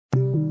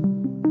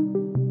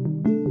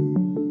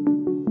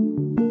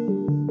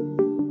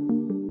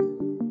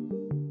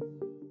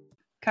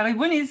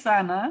Karibuni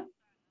sana,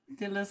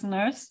 dear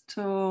listeners,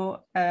 to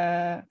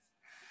a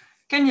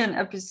Kenyan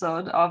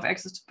episode of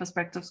Access to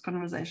Perspectives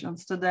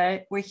Conversations.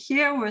 Today, we're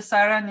here with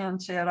Sarah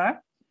Nyanchera,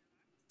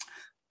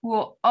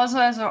 who also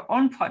has her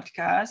own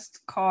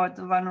podcast called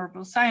The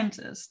Vulnerable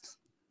Scientist.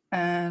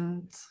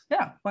 And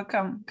yeah,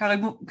 welcome.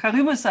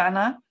 Karibu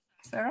sana,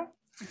 Sarah.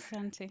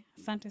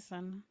 Asante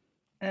sana.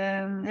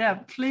 And yeah,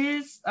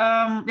 please,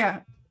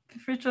 feel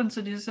free to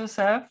introduce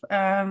yourself.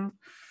 And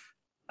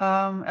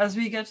as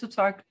we get to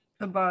talk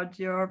about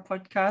your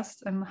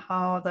podcast and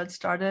how that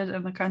started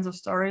and the kinds of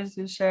stories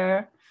you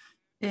share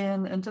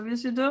in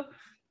interviews you do,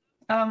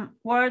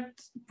 what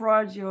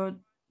brought you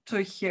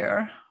to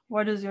here?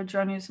 What is your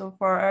journey so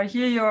far? I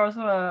hear you're also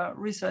a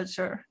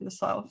researcher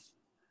yourself.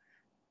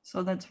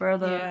 So that's where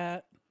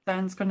the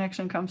science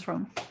connection comes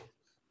from.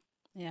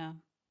 Yeah.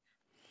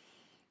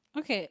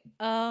 Okay.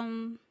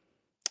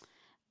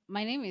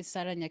 My name is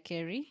Sarah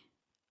Nyakeri.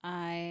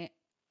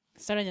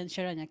 Sarah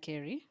Nyanchera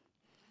Nyakeri.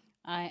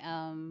 I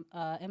am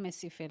a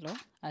MSc fellow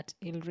at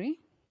ILRI,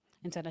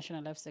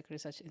 International Livestock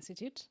Research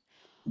Institute,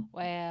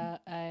 where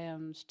I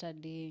am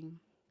studying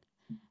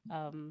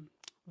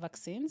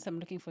vaccines. I'm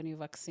looking for new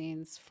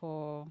vaccines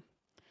for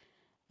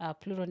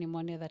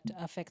pleuropneumonia that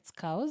affects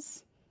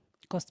cows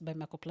caused by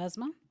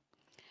mycoplasma.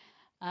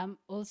 I'm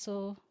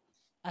also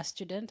a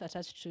student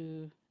attached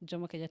to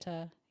Jomo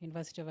Kenyatta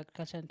University of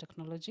Agriculture and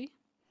Technology.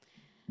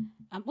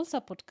 I'm also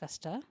a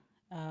podcaster,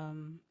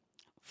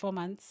 4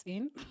 months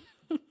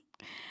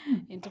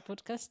into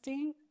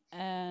podcasting,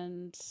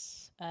 and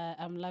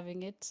I'm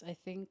loving it. I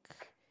think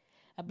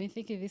I've been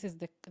thinking this is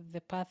the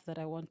path that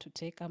I want to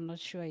take. I'm not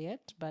sure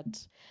yet,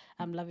 but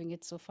I'm loving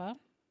it so far.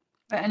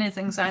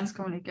 Anything science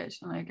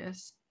communication, I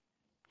guess.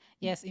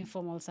 Yes,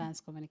 informal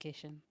science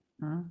communication.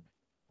 And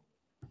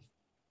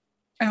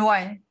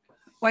why?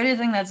 Why do you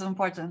think that's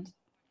important?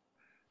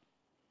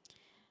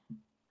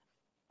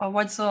 Or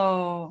what's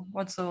so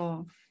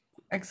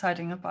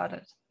exciting about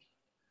it?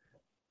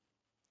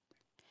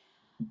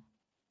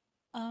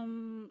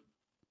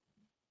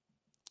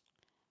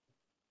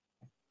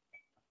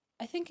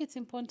 I think it's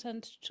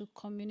important to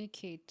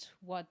communicate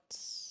what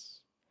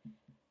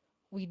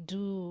we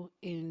do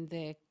in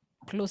the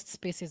closed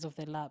spaces of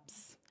the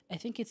labs. I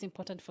think it's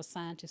important for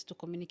scientists to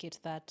communicate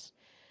that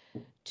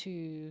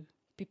to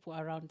people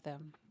around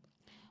them.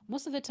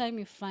 Most of the time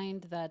you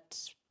find that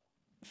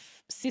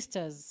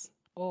sisters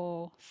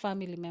or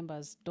family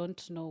members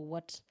don't know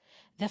what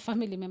their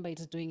family member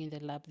is doing in the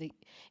lab.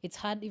 It's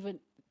hard, even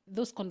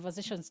those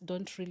conversations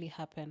don't really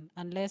happen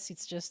unless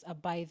it's just a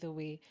by the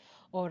way,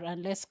 or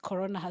unless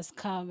corona has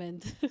come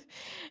and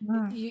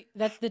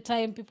that's the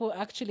time people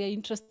actually are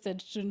interested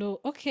to know,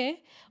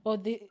 okay, or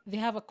they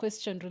have a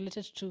question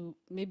related to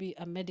maybe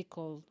a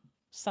medical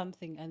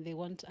something and they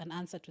want an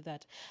answer to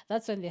that.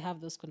 That's when they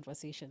have those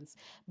conversations.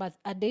 But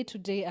a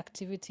day-to-day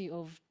activity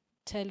of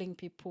telling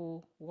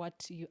people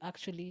what you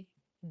actually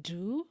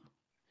do,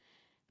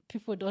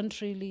 people don't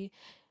really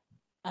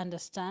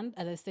understand.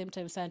 At the same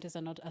time, scientists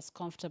are not as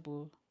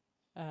comfortable.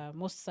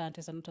 Most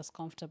scientists are not as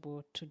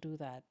comfortable to do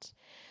that.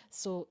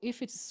 So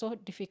if it's so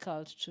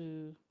difficult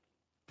to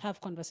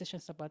have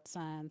conversations about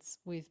science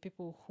with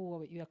people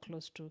who you are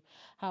close to,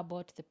 how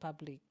about the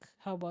public?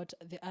 How about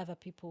the other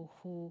people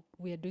who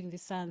we are doing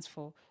this science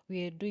for?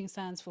 We are doing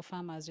science for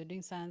farmers. We're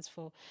doing science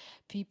for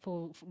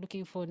people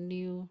looking for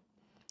new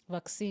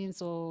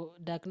vaccines or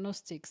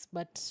diagnostics,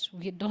 but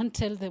we don't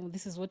tell them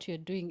this is what you're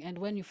doing. And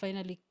when you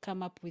finally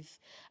come up with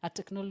a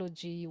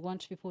technology, you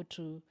want people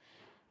to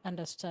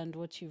understand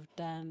what you've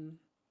done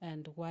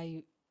and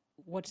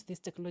what this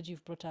technology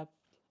you've brought up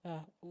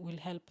will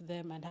help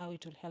them and how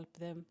it will help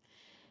them.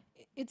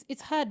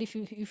 It's hard if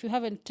you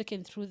haven't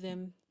taken through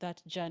them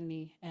that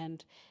journey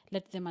and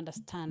let them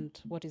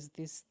understand what is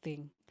this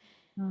thing.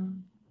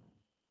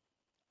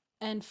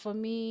 And for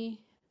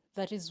me,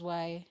 that is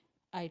why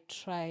I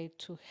try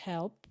to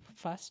help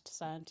first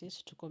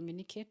scientists to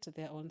communicate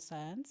their own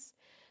science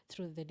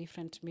through the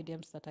different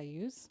mediums that I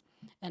use.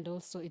 And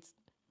also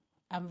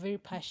I'm very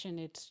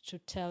passionate to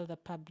tell the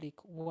public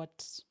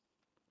what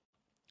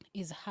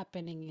is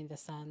happening in the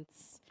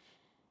science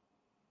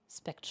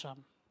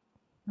spectrum.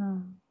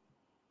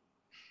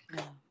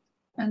 Yeah.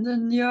 And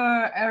in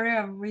your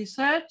area of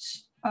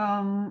research,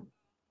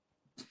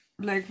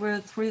 like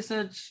with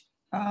research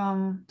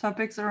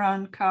topics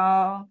around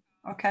cow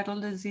or cattle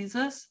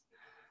diseases,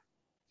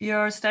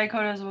 your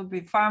stakeholders would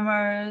be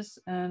farmers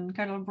and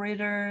cattle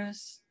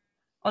breeders,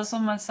 also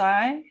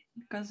Maasai,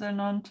 because they're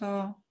known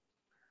to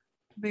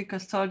be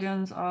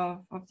custodians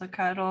of the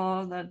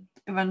cattle that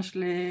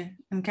eventually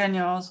in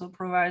Kenya also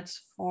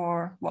provides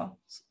for, well,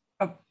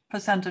 a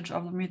percentage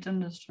of the meat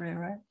industry,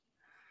 right?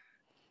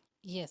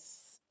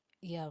 Yes.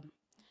 Yeah.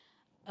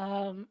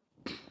 I've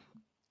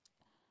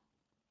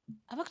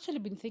actually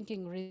been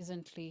thinking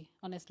recently,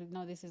 honestly,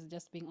 no, this is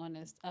just being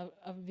honest.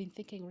 I've been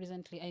thinking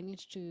recently, I need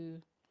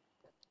to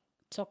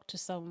talk to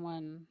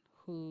someone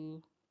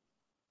who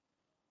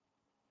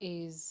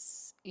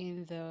is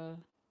in the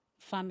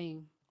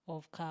farming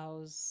of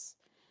cows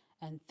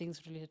and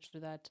things related to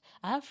that.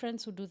 I have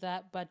friends who do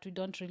that, but we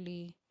don't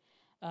really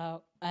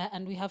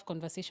and we have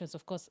conversations.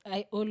 Of course,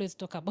 I always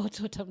talk about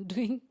what I'm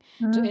doing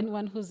to Mm.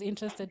 anyone who's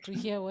interested to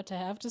hear what I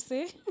have to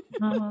say.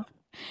 Mhm.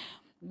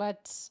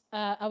 But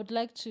I would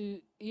like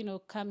to,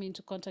 come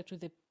into contact with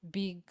the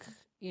big,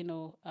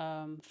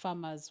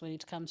 farmers when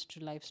it comes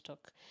to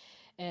livestock.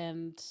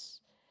 And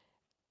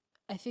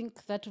I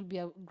think that will be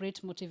a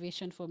great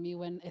motivation for me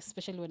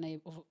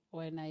especially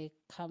when I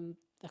come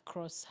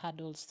across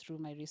hurdles through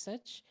my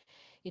research.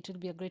 It will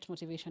be a great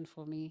motivation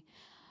for me.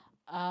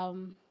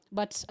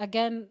 But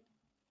again,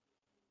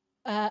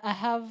 I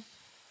have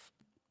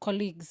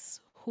colleagues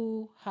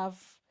who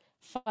have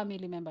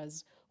family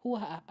members who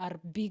are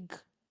big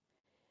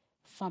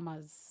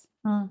farmers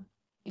Mm.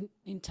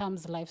 in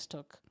terms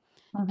livestock,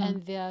 Mhm.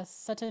 and there are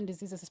certain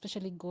diseases,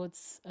 especially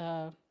goats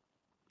and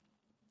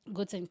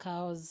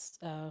cows.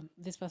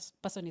 This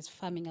person is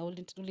farming. I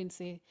wouldn't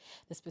say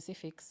the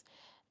specifics.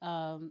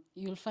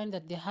 You'll find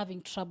that they're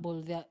having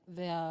trouble.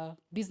 Their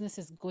business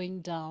is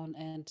going down,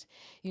 and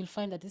you'll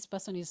find that this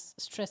person is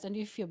stressed. And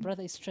if your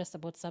brother is stressed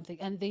about something,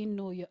 and they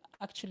know you're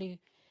actually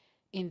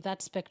in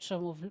that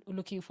spectrum of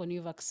looking for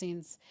new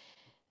vaccines,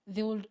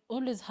 they will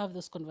always have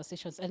those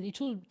conversations, and it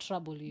will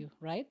trouble you,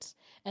 right?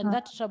 And Mm.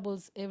 that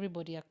troubles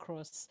everybody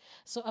across.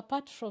 So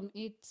apart from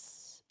it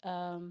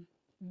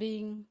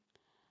being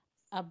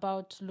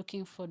about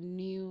looking for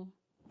new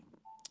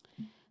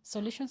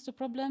solutions to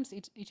problems,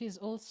 it is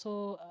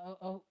also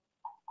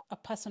a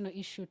personal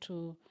issue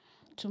to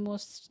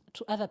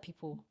other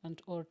people,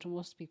 or to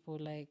most people.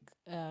 Like,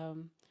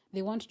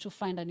 they want to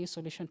find a new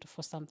solution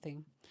for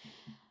something.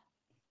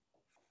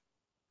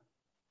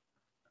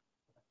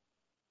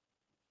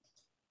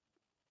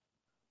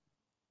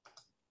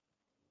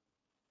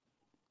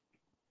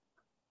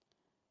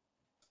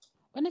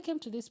 When I came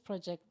to this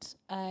project,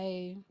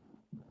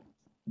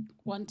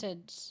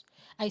 wanted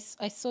I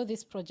saw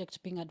this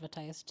project being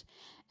advertised,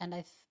 and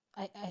I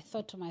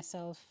thought to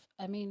myself,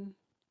 I mean,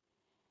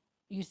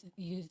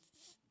 you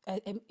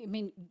I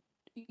mean,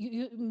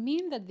 you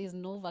mean that there's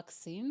no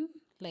vaccine,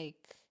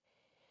 like,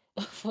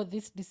 for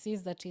this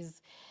disease that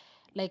is,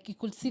 like, you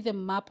could see the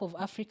map of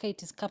Africa.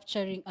 It is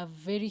capturing a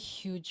very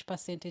huge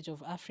percentage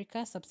of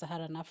Africa,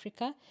 sub-Saharan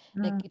Africa.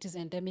 Like, Mm. it is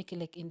endemic,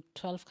 like, in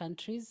 12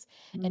 countries,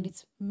 and Mm.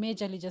 it's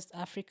majorly just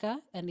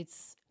Africa, and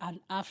it's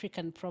an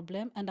African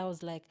problem. And I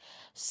was like,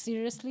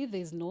 seriously,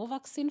 there's no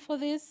vaccine for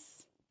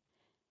this?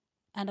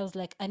 And I was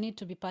like, I need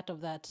to be part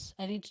of that.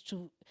 I need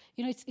to,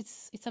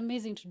 it's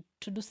amazing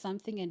to do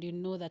something, and you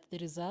know that the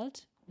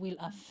result will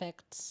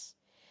affect,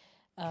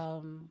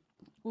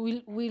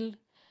 will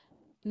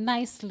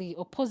nicely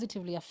or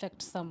positively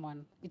affect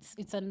someone.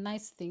 It's a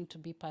nice thing to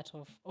be part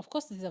of. Of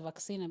course, it's a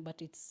vaccine,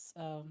 but it's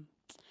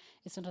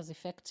not as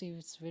effective.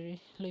 It's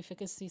very low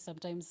efficacy.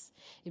 Sometimes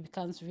it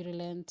becomes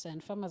virulent,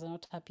 and farmers are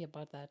not happy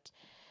about that.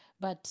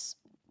 But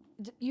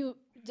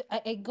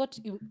I got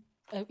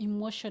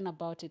emotion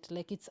about it.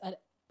 Like,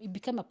 it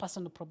became a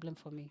personal problem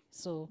for me.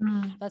 So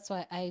Mm. that's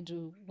why I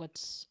do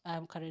what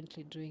I'm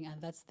currently doing,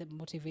 and that's the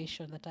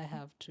motivation that I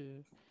have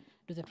to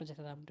do the project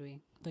that I'm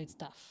doing, though it's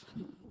tough.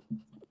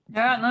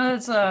 Yeah, no,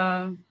 it's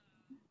a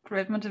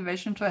great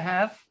motivation to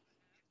have.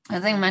 I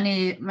think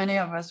many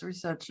of us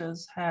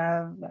researchers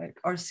have, like,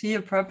 or see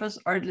a purpose,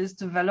 or at least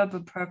develop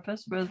a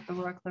purpose with the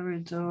work that we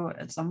do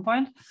at some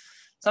point.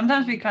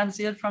 Sometimes we can't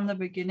see it from the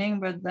beginning,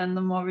 but then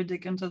the more we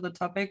dig into the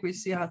topic, we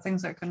see how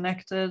things are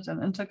connected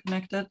and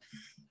interconnected,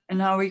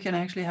 and how we can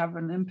actually have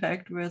an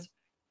impact with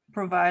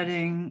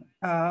providing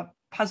a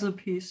puzzle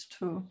piece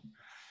to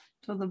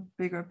the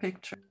bigger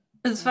picture.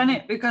 It's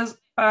funny because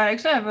I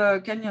actually have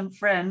a Kenyan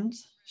friend.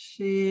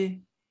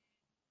 She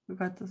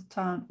got this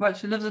town. Well,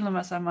 she lives in the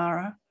Masai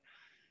Mara,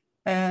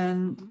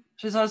 and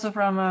she's also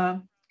from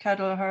a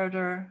cattle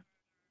herder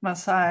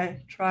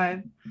Maasai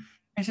tribe.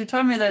 And she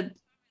told me that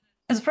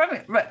it's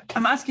probably right.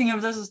 I'm asking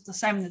if this is the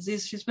same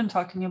disease she's been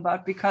talking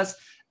about, because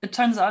it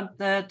turns out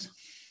that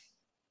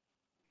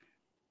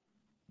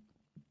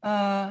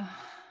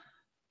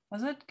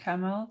was it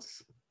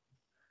camels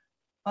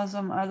or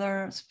some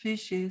other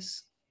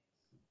species,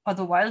 or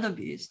the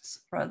wildebeests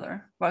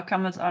rather. Well,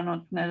 camels are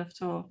not native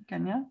to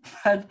Kenya,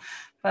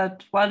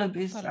 but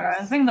wildebeests are.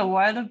 I think the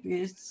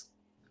wildebeests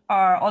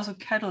are also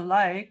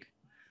cattle-like,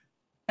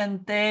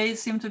 and they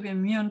seem to be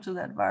immune to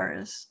that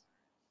virus.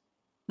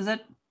 Is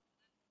that,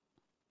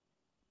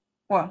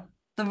 well,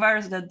 the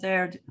virus that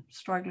they're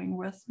struggling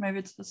with? Maybe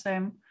it's the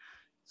same.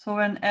 So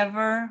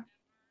whenever,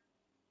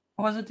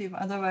 was it the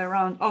other way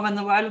around? Oh, when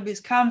the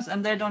wildebeest comes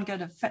and they don't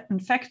get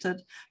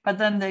infected, but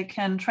then they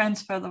can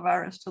transfer the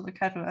virus to the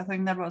cattle. I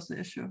think that was the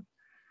issue.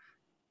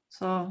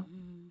 So,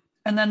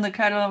 and then the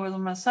cattle with the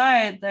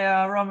Maasai, they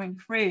are roaming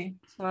free,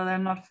 so they're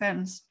not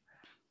fenced.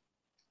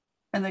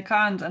 And they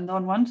can't and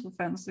don't want to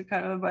fence the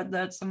cattle, but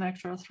that's an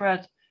actual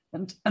threat.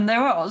 And they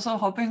were also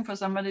hoping for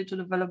somebody to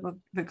develop a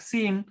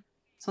vaccine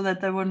so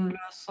that they wouldn't lose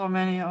so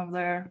many of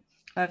their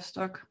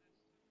livestock.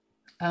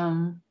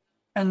 And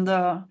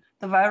the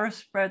virus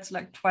spreads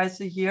like twice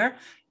a year,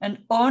 and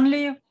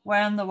only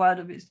when the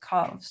wildebeest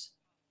calves.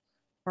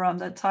 Around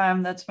that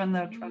time, that's when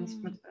they're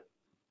transmitted.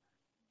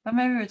 But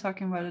maybe we're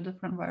talking about a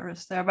different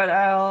virus there. But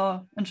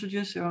I'll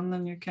introduce you, and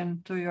then you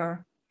can do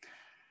your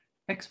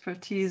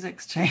expertise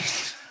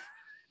exchange.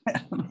 I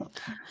don't know.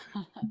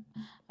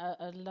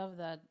 I love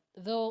that.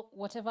 Though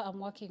whatever I'm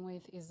working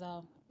with is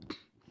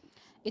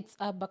it's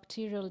a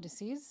bacterial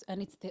disease, and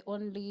it's the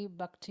only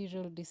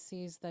bacterial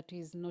disease that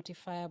is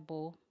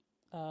notifiable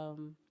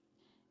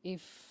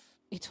if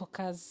it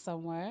occurs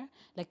somewhere.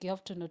 Like you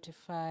have to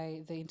notify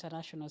the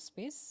international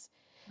space,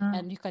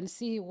 and you can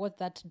see what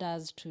that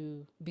does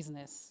to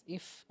business.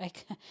 If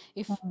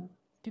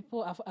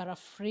people are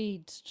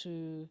afraid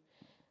to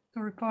To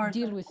report.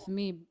 deal with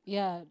me,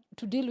 yeah,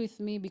 to deal with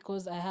me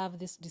because I have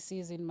this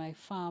disease in my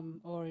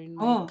farm or in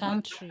my Oh, okay.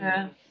 country,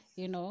 Yeah.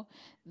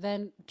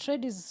 then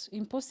trade is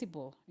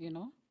impossible.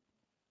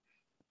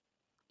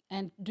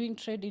 And doing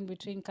trade in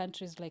between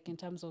countries, like in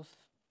terms of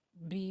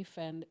beef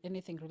and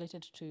anything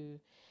related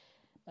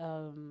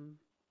um,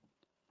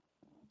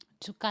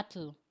 to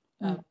cattle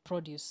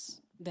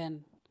produce,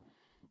 then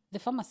the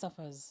farmer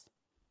suffers.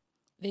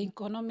 The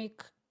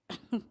economic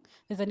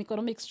there's an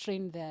economic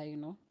strain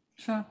there.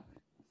 Sure.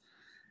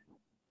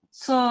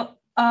 So,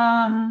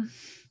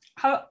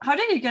 how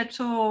did you get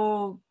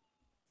to?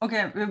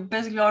 Okay, you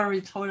basically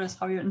already told us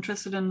how you're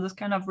interested in this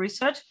kind of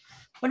research.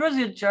 What was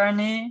your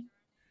journey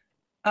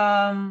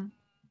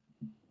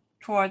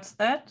towards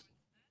that,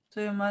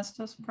 to your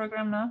master's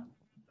program now?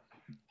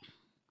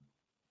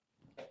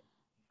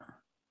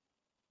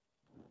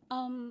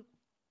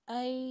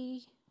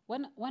 I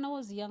when I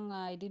was younger,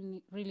 I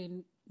didn't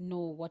really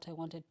know what I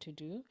wanted to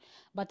do,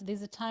 but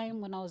there's a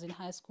time when I was in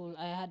high school,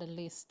 I had a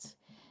list,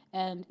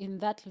 and in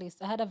that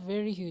list, I had a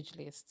very huge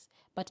list.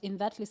 But in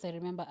that list, I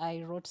remember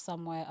I wrote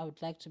somewhere I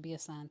would like to be a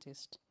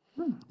scientist.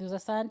 There was a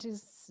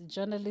scientist,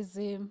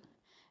 journalism,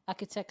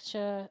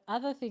 architecture,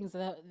 other things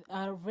that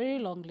are a very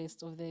long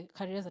list of the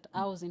careers that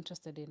I was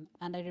interested in.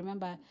 And I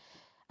remember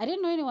I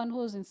didn't know anyone who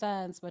was in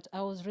science, but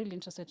I was really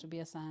interested to be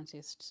a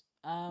scientist.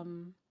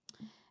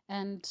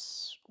 And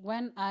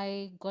when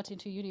I got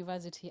into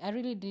university, I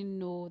really didn't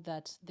know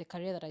that the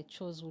career that I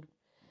chose would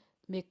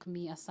make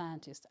me a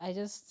scientist. I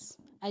just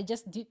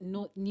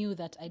knew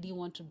that I didn't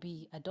want to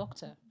be a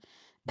doctor,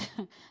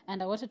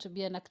 and I wanted to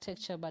be an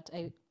architecture, but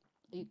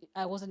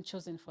I wasn't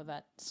chosen for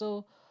that.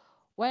 So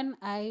when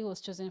I was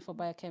chosen for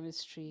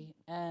biochemistry,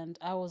 and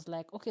I was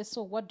like, okay,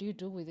 so what do you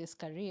do with this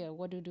career?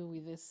 What do you do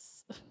with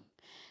this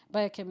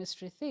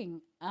biochemistry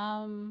thing?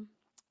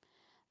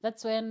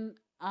 That's when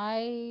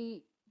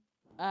I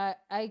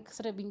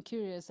started being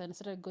curious and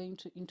started going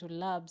into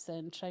labs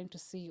and trying to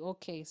see,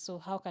 okay, so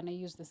how can I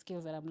use the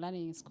skills that I'm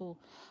learning in school,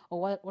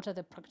 or what are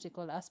the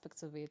practical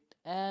aspects of it?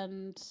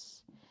 And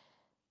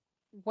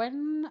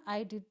when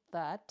I did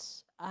that,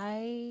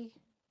 I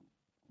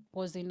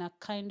was in a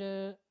kind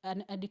of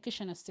an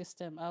educational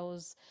system. I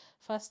was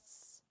first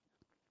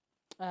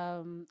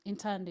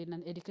interned in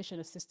an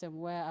educational system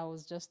where I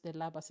was just the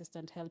lab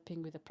assistant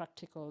helping with the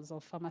practicals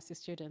of pharmacy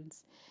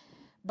students.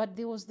 But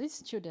there was this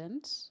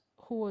student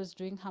who was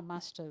doing her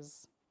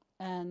master's,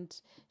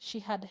 and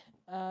she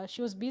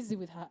was busy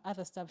with her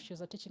other stuff. She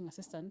was a teaching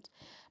assistant,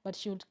 but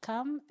she would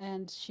come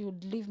and she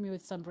would leave me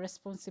with some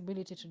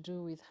responsibility to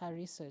do with her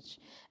research.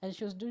 And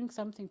she was doing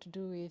something to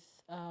do with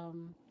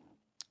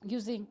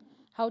using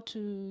how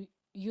to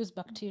use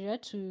bacteria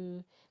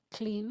to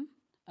clean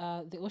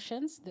the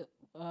oceans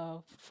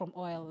from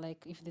oil,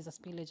 like if there's a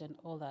spillage and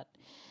all that,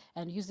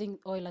 and using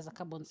oil as a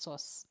carbon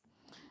source.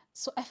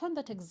 So I found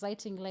that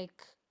exciting. Like,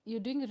 you're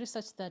doing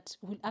research that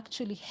will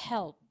actually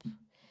help.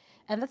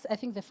 And that's, I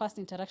think, the first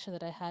interaction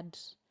that I had,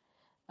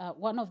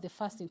 one of the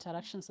first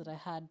interactions that I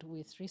had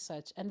with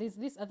research. And there's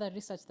this other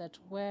research that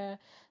where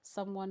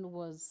someone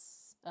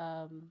was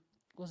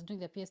doing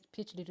their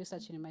PhD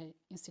research in my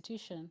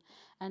institution,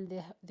 and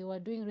they were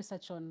doing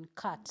research on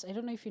cats. I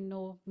don't know if you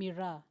know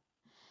Mira.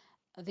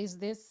 There's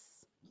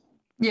this.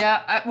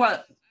 Yeah,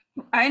 well,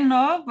 I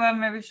know, but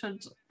maybe we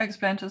should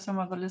explain to some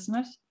of the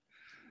listeners.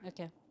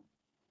 Okay.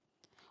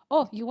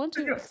 Oh, you want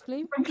to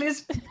explain?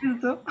 Please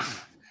do.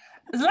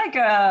 Is it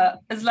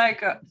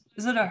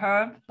a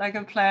herb, like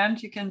a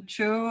plant you can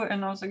chew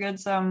and also get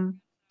some?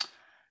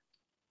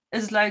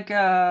 It's like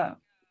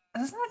isn't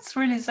it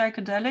really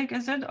psychedelic?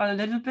 Is it, or a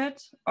little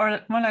bit,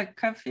 or more like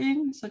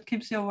caffeine? So it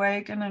keeps you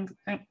awake and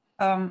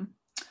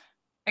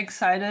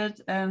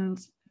excited, and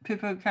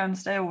people can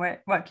stay awake.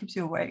 Well, it keeps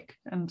you awake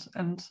and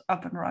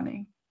up and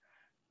running.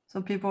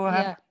 So people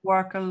have to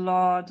work a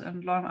lot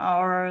and long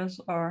hours,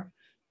 or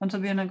want to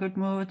be in a good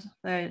mood,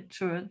 they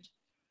chew it.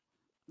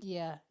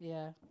 Yeah,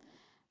 yeah.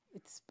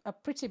 It's a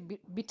pretty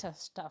bitter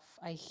stuff,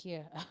 I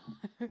hear.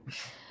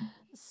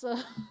 so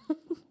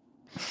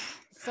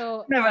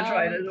so Never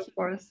tried it, of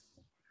course.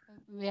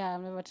 yeah,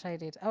 I've never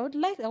tried it. I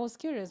was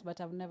curious, but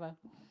I've never.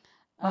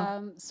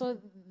 Oh. So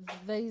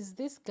there is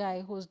this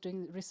guy who was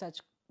doing research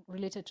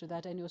related to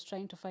that, and he was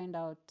trying to find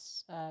out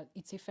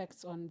its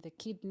effects on the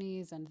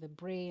kidneys and the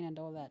brain and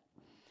all that.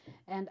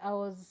 And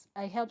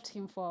I helped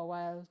him for a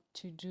while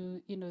to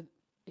do,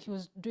 he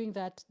was doing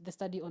the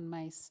study on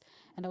mice,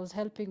 and I was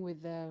helping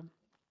with the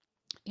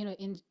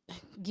in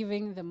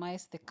giving the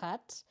mice the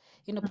cat,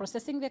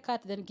 processing the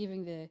cat, then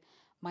giving the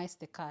mice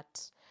the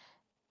cat.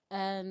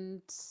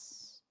 And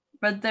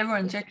But they were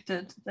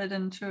injected. They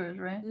didn't chew it,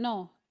 right?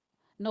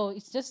 no,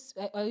 it's just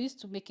I used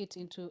to make it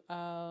into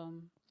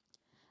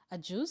a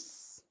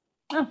juice.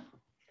 Oh.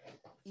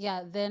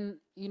 Yeah, then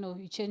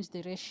you change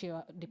the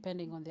ratio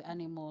depending on the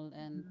animal,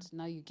 and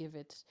now you give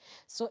it.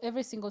 So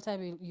every single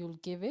time you'll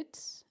give it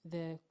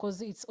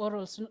because it's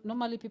oral. So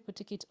normally people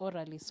take it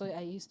orally. So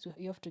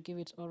you have to give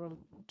it oral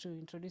to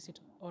introduce it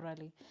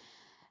orally.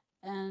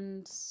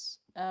 And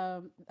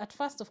at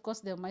first, of course,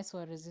 the mice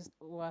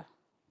were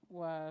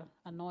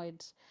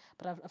annoyed,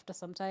 but after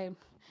some time,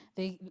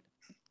 they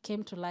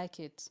came to like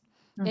it.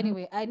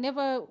 Anyway, I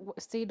never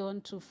stayed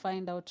on to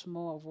find out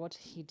more of what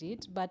he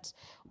did. But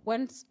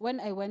when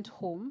I went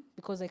home,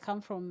 because I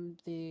come from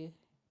the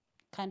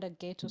kind of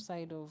ghetto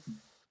side of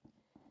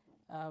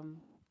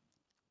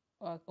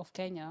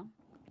Kenya,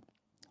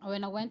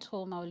 when I went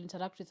home, I will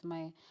interact with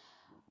my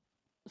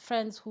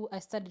friends who I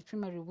studied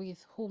primary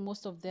with, who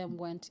most of them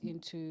went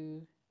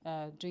into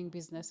doing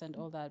business and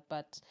all that.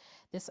 But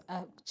there's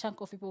a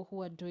chunk of people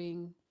who are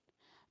doing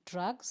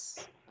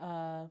drugs.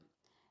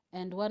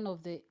 And one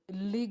of the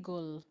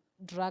legal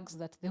drugs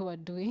that they were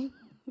doing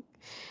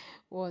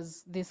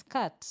was this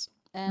cat.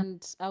 And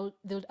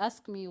they would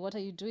ask me, what are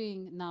you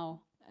doing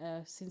now?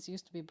 Since you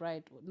used to be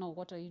bright, no,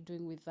 what are you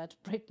doing with that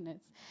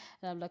brightness?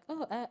 And I'm like,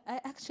 oh, I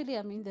actually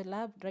am in the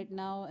lab right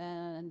now,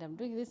 and I'm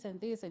doing this and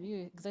this, and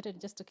you excited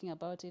just talking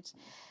about it.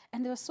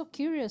 And they were so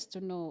curious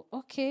to know,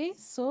 okay,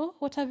 so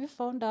what have you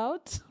found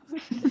out?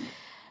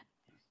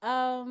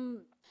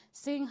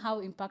 Seeing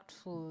how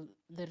impactful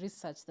the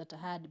research that I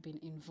had been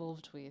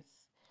involved with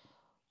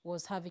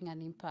was having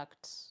an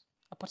impact,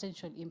 a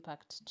potential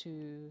impact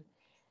to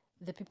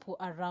the people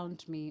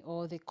around me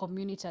or the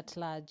community at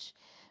large,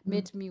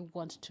 made me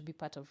want to be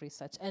part of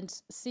research. And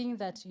seeing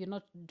that you're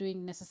not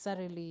doing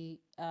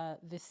necessarily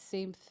the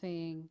same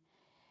thing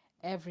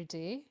every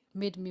day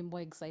made me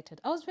more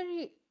excited. I was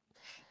very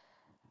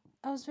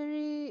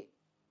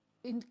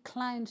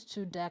inclined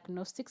to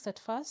diagnostics at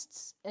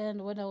first,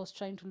 and when I was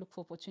trying to look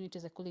for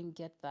opportunities, I couldn't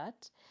get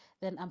that.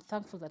 Then I'm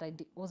thankful that I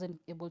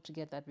wasn't able to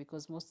get that,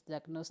 because most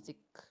diagnostic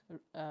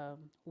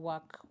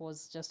work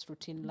was just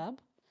routine lab.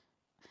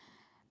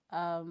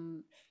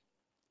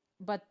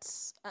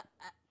 But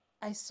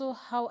I saw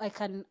how I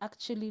can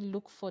actually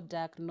look for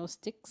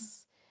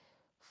diagnostics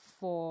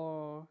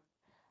for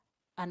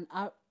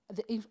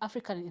the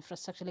African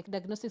infrastructure, like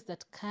diagnostics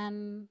that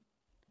can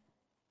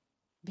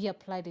be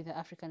applied in the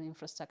African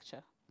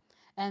infrastructure.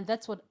 And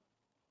that's what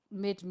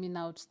made me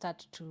now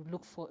start to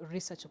look for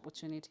research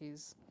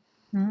opportunities.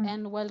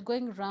 And while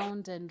going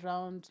round and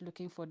round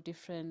looking for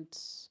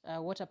different,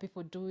 what are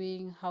people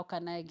doing? How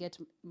can I get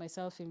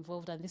myself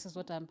involved? And this is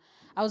what I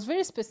was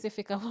very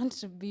specific. I want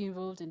to be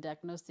involved in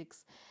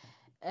diagnostics.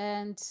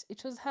 And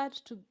it was hard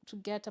to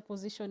get a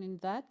position in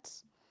that.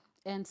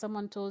 And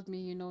someone told me,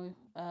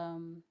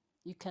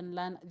 you can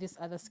learn these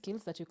other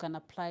skills that you can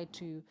apply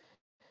to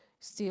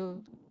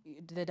still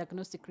the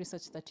diagnostic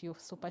research that you're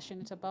so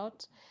passionate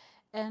about.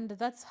 And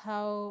that's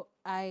how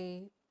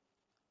I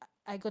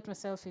got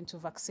myself into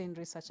vaccine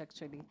research,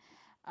 actually.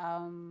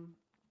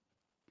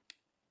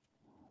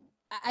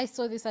 I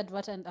saw this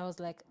advert and I was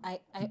like, I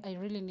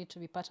really need to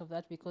be part of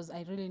that, because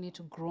I really need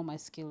to grow my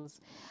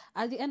skills.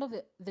 At the end of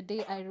the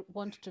day, I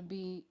want to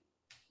be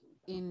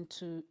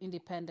into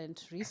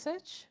independent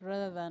research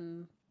rather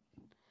than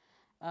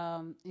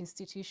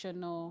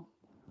institutional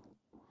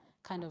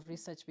kind of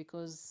research,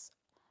 because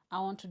I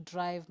want to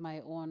drive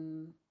my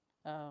own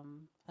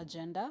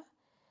agenda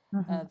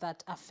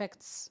that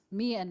affects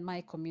me and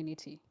my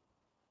community.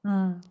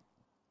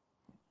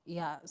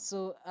 Yeah,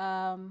 so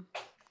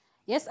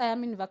yes, I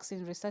am in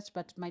vaccine research,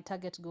 but my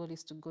target goal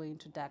is to go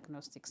into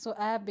diagnostics. So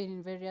I have been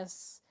in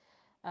various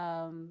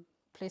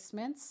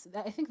placements.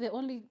 I think the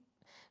only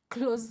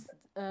close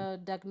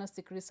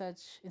diagnostic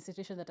research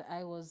institution that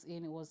I was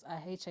in was a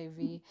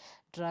HIV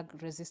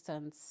drug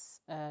resistance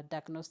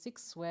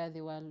diagnostics, where they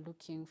were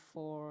looking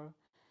for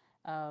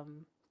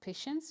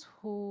patients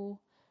who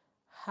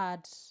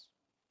had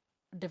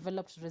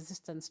developed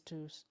resistance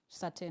to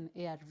certain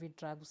ARV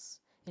drugs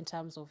in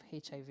terms of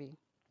HIV.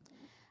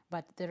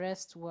 But the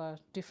rest were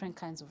different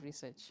kinds of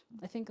research.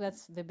 I think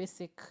that's the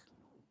basic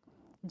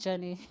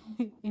journey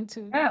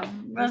into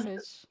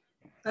research.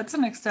 That's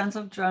an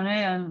extensive journey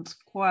and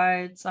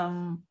quite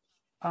some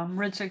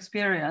rich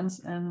experience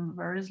in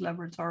various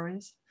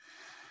laboratories.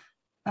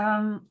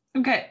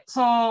 Okay,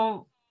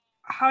 so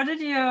how did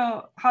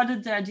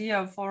the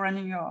idea for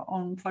running your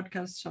own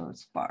podcast show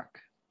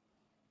spark?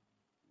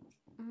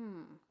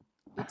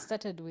 It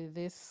started with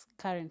this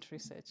current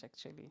research,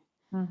 actually.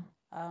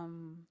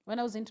 When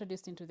I was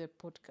introduced into the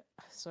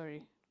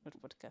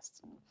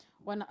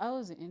when I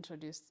was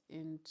introduced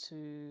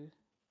into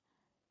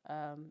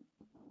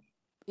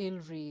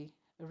ILRI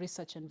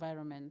research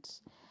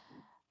environment,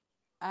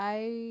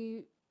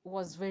 I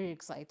was very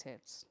excited.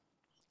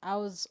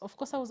 Of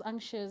course, I was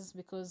anxious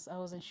because I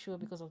wasn't sure,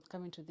 because I was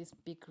coming to this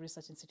big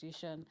research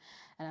institution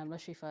and I'm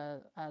not sure if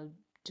I'll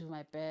do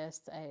my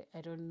best.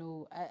 I don't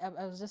know.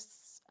 I was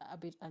just a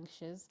bit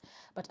anxious,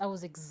 but I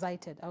was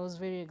excited. I was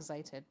very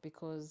excited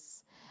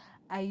because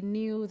I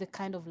knew the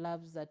kind of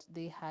labs that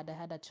they had. I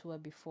had a tour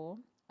before.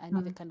 I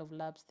knew the kind of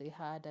labs they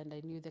had, and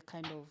I knew the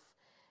kind of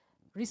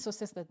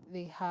resources that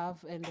they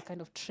have and the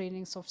kind of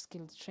training, soft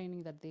skills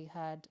training that they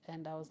had.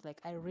 And I was like,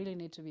 I really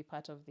need to be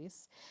part of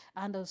this.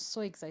 And I was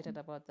so excited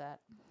about that.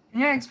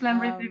 Can you explain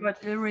briefly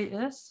what ILRI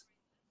is?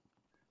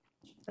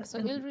 So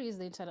ILRI is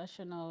the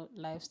International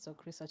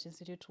Livestock Research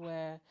Institute,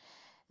 where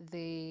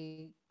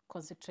they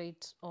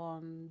concentrate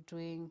on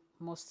doing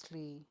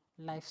mostly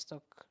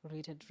livestock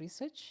related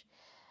research,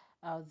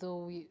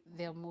 though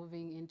they're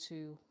moving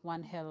into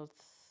One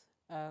Health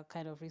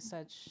kind of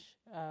research,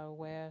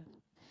 where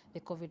the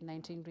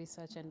COVID-19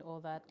 research and all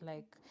that,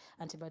 like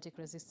antibiotic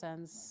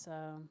resistance,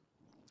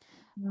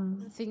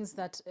 things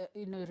that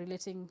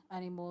relating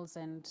animals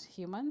and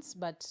humans.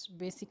 But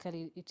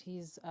basically it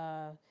is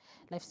a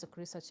livestock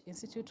research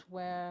institute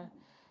where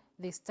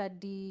they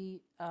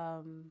study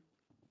some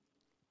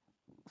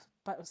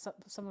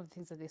of the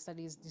things that they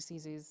study is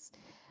diseases,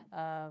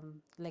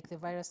 like the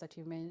virus that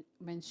you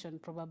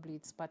mentioned. Probably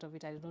it's part of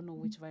it. I don't know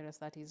which virus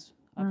that is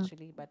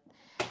actually, but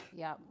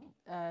yeah,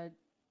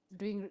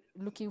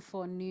 looking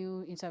for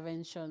new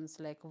interventions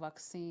like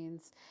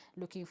vaccines,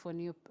 looking for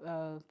new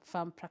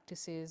farm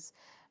practices,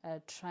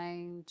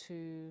 trying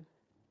to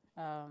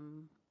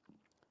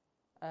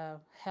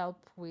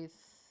help with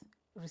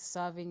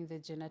reserving the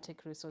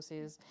genetic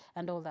resources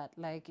and all that.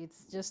 Like,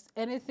 it's just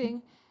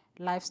anything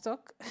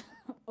livestock,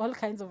 all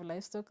kinds of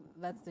livestock.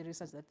 That's the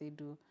research that they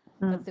do.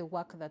 That's the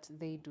work that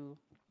they do.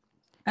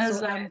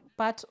 So I'm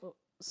part of,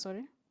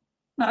 sorry?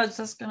 No, I was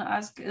just going to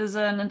ask, is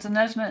an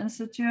international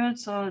institute,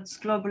 so it's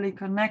globally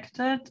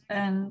connected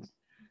and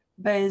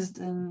based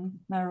in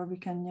Nairobi,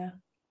 Kenya?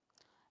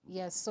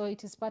 Yes, so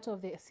it is part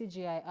of the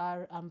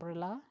CGIR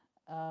umbrella,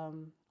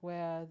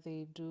 where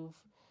they do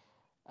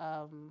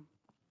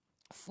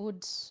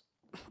food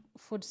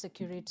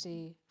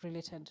security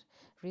related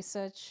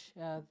research.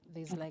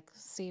 There's like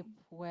SIP,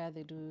 where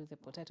they do the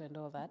potato and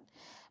all that.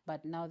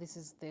 But now this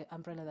is the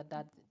umbrella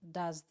that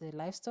does the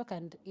livestock,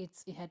 and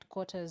its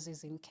headquarters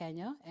is in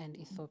Kenya and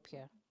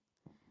Ethiopia.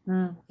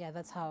 Yeah,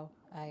 that's how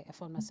I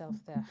found myself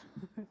there.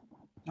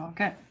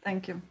 Okay,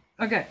 thank you.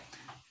 Okay,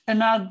 and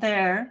now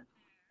there,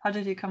 how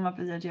did you come up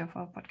with the idea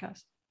for a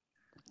podcast?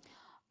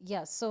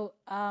 Yeah, so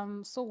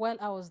while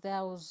I was there,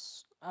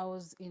 I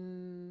was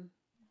in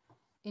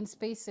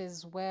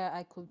spaces where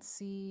I could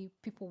see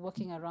people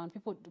walking around,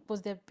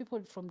 because there are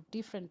people from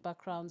different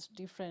backgrounds,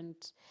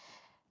 different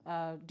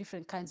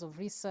kinds of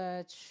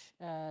research,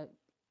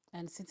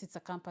 and since it's a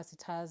campus,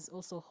 it has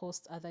also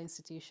host other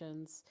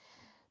institutions.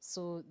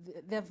 So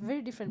there are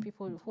very different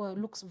people who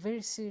looks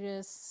very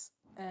serious,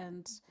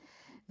 and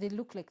they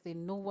look like they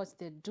know what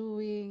they're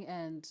doing,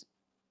 and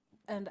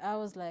I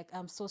was like,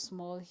 I'm so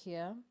small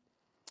here.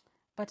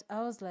 But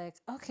I was like,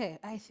 okay,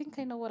 I think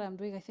I know what I'm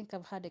doing. I think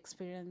I've had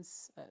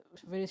experience,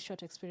 very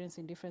short experience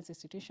in different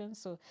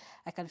institutions, so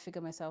I can figure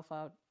myself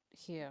out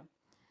here.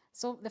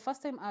 So the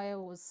first time I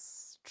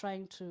was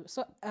trying to,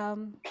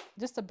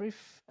 just a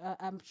brief,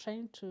 I'm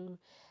trying to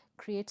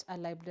create a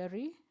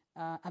library,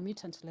 a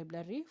mutant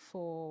library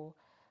for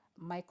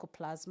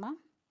mycoplasma,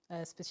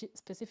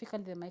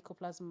 specifically the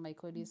mycoplasma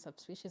mycoides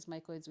subspecies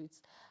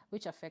mycoides,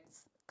 which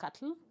affects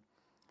cattle.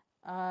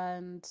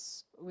 And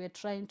we're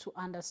trying to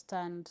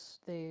understand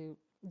the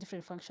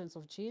different functions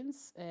of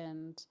genes,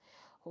 and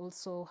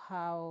also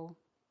how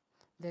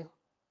the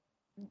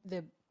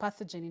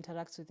pathogen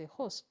interacts with the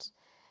host.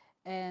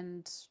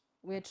 And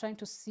we're trying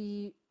to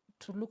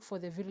look for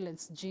the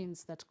virulence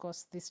genes that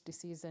cause this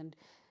disease, and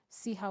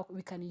see how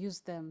we can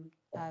use them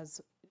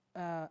as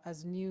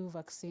new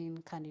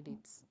vaccine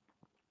candidates.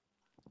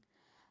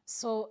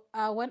 So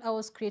when I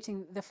was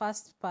creating the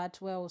first part,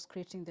 where I was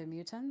creating the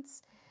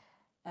mutants,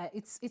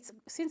 it's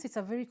since it's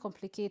a very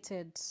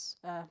complicated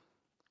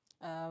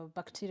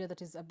bacteria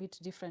that is a bit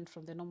different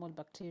from the normal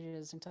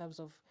bacteria in terms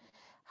of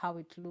how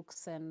it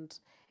looks and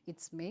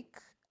its make.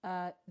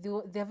 There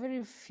are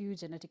very few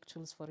genetic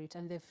tools for it,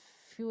 and the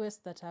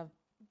fewest that have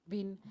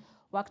been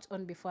worked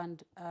on before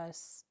and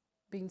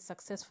been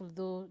successful,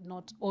 though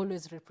not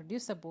always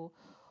reproducible,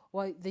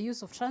 were the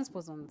use of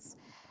transposons.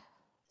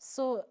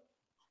 So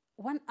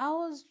when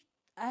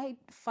I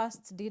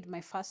first did my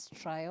first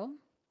trial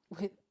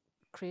with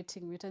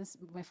creating mutants,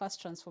 my first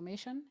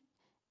transformation,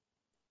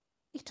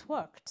 it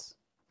worked.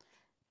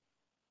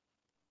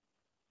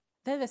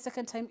 Then the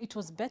second time it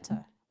was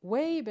better,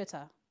 way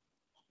better.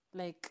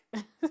 Like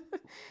it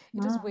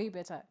was way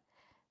better.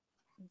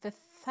 The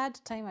third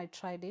time I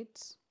tried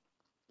it,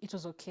 it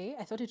was okay.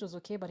 I thought it was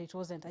okay, but it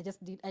wasn't.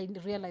 I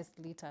realized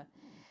later.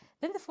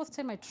 Then the fourth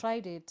time I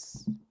tried it,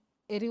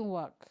 it didn't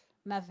work.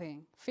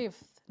 Nothing.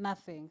 Fifth,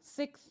 nothing.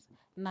 Sixth,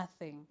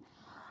 nothing.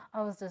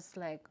 I was just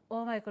like,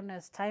 oh my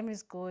goodness, time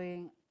is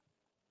going.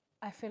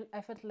 I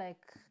felt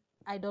like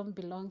I don't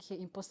belong here.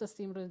 Imposter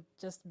syndrome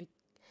just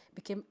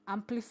became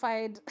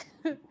amplified.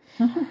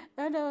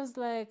 And I was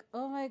like,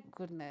 oh my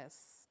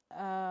goodness.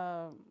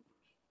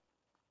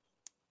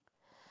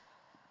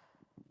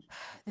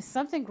 there's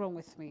something wrong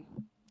with me.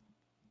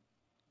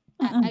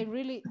 I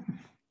really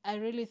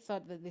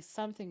thought that there's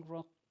something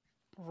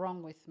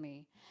wrong with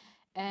me.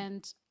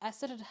 And I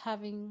started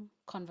having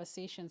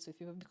conversations with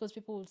people because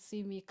people would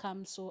see me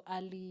come so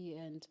early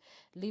and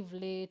leave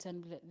late,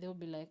 and they'll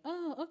be like,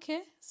 "Oh,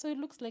 okay, so it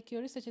looks like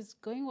your research is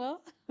going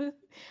well.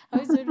 How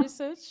is your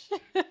research?"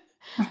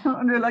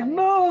 And you're like,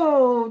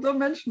 no, don't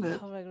mention it.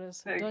 Oh my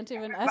goodness, Like, don't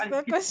even ask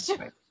that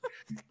question.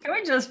 can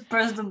we just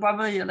burst the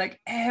bubble here?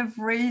 Like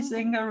every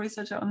single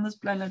researcher on this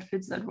planet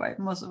feels that way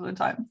most of the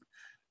time.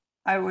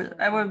 I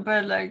would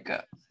bet like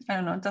I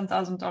don't know,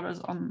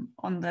 $10,000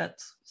 on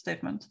that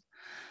statement.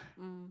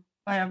 Oh,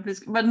 yeah,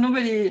 please. But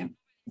nobody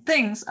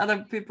thinks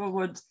other people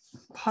would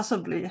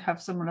possibly have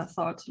similar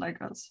thoughts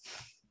like us.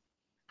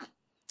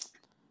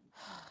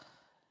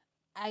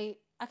 I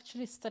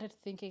actually started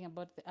thinking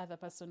about the other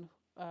person,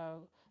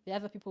 the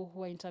other people who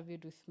were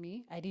interviewed with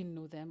me. I didn't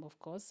know them, of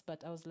course,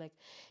 but I was like,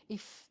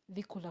 if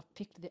they could have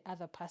picked the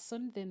other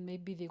person, then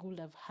maybe they would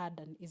have had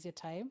an easier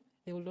time.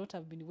 They would not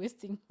have been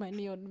wasting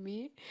money on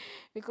me,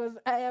 because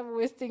I am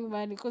wasting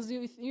money. Because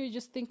you're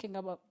just thinking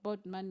about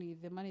money,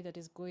 the money that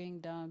is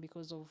going down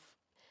because of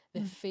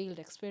the failed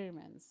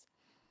experiments.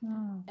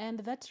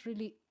 And that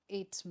really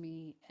ate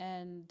me.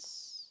 And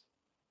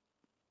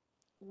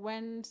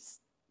when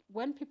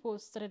people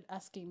started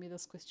asking me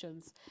those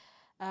questions,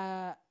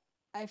 I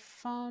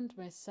found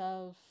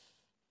myself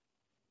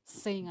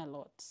saying a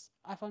lot.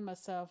 I found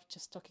myself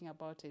just talking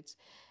about it.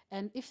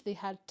 And if they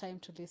had time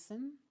to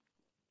listen,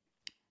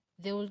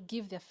 they will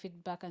give their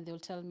feedback and they'll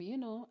tell me,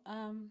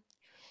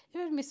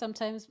 even me,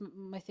 sometimes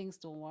my things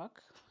don't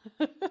work.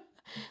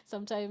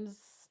 Sometimes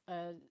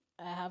I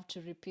have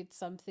to repeat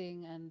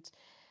something, and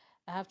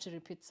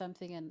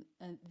and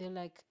they're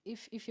like,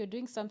 if you're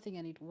doing something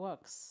and it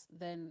works,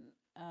 then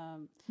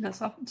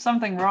there's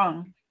something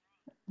wrong.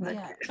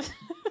 Yeah.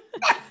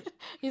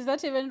 Is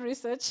that even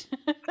research?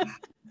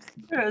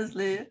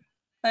 Seriously.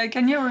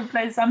 Can you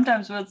replace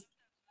sometimes with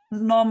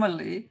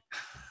normally?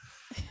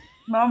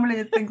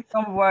 Normally things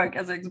don't work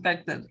as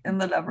expected in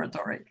the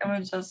laboratory. Can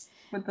we just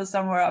put this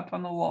somewhere up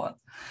on the wall?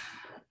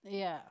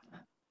 Yeah.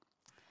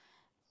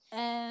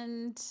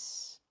 And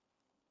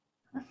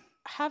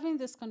having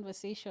these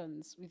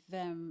conversations with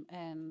them,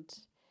 and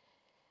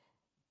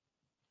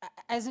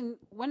as in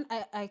when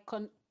I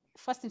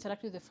first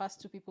interact with the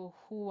first two people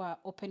who are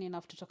open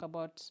enough to talk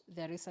about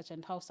their research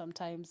and how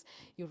sometimes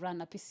you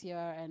run a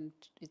PCR and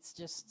it's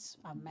just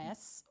a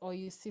mess, or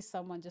you see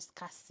someone just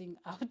casting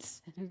out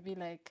and be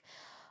like,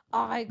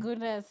 oh my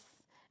goodness.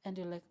 And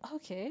you're like,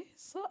 okay,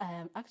 so I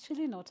am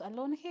actually not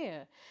alone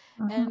here.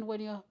 And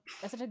when I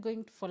started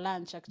going for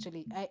lunch,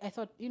 actually, I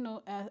thought,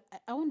 I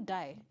won't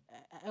die.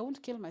 I won't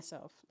kill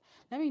myself.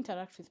 Let me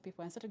interact with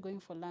people. I started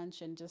going for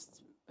lunch and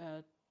just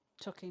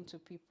talking to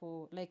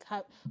people, like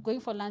going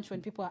for lunch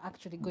when people are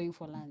actually going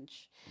for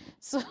lunch.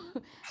 So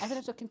I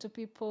started talking to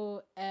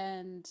people,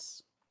 and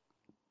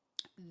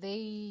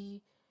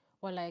they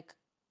were like,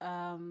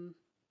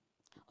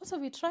 also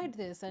we tried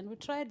this and we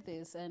tried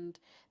this and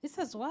this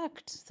has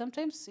worked.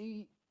 Sometimes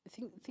you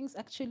think things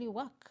actually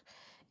work.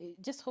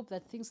 Just hope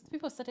that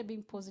people started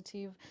being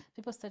positive,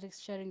 people started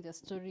sharing their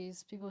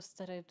stories, people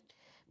started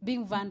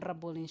being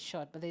vulnerable, in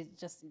short. But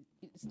it's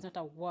not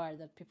a word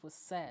that people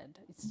said,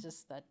 it's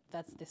just that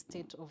that's the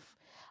state of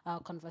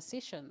our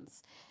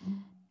conversations.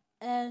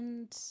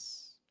 And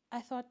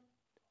I thought,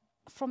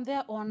 from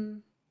there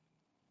on,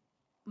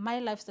 my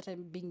life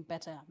started being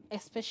better,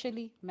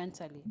 especially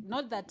mentally.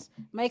 Not that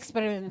my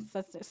experiments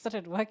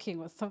started working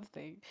or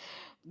something,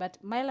 but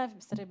my life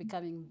started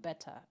becoming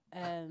better,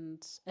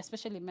 and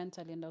especially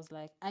mentally. And I was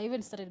like, I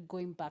even started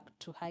going back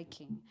to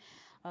hiking.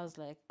 I was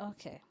like,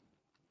 okay,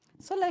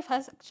 so life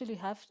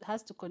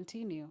has to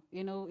continue.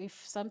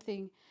 If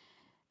something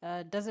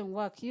doesn't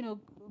work,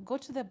 go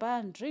to the bar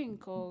and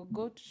drink, or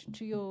go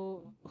to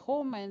your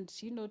home and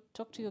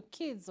talk to your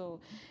kids, or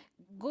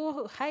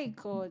go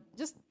hike, or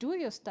just do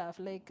your stuff.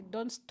 Like,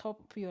 don't stop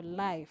your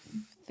life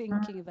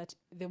thinking that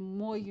the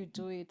more you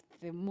do it,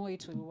 the more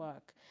it will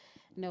work.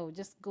 No,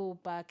 just go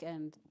back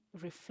and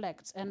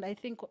reflect. And I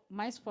think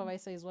my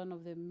supervisor is one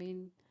of the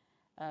main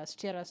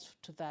steerers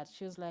to that.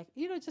 She was like,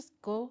 just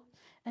go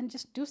and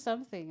just do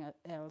something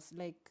else,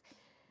 like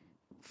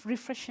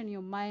refreshing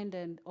your mind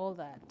and all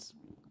that.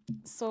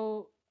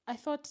 So I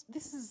thought,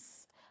 this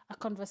is a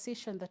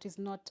conversation that is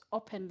not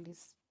openly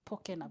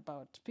spoken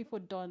about. People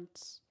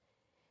don't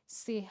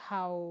say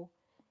how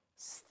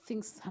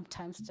things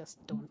sometimes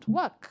just don't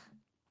work.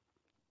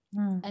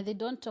 And they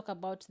don't talk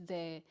about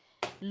the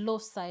low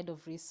side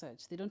of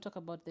research. They don't talk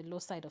about the low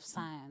side of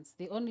science.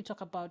 They only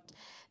talk about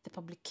the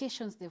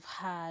publications they've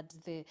had,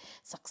 the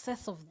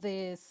success of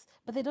this,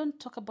 but they don't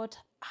talk about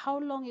how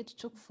long it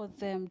took for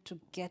them to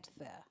get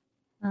there.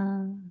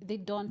 They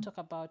don't talk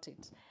about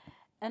it.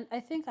 And I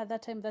think at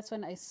that time, that's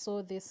when I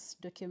saw this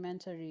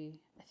documentary.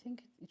 I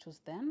think it was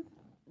then,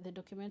 the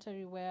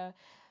documentary where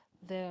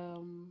these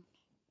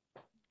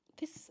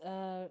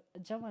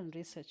German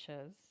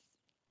researchers,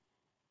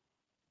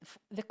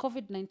 the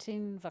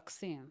COVID-19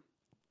 vaccine,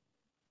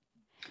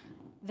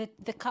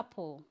 the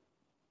couple.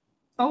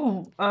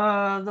 Oh,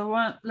 the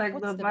one like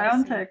What's the the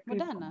vaccine? BioNTech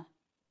people. Moderna.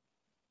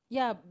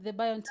 Yeah, the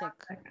BioNTech,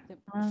 the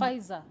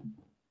Pfizer.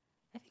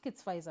 I think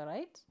it's Pfizer,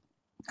 right?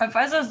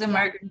 Pfizer is the Yeah.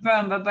 American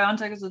firm, but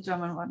BioNTech is the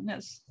German one.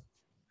 Yes.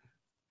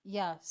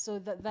 Yeah. So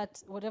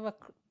that whatever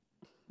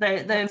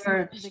They vaccine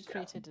merged. they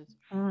created it.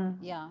 Mm.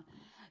 Yeah.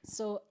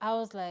 So I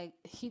was like,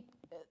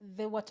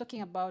 they were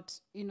talking about,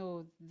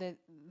 the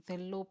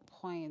low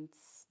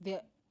points.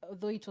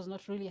 Though it was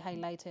not really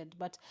highlighted,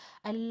 but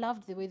I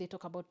loved the way they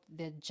talk about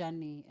their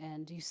journey,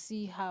 and you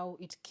see how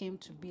it came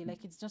to be.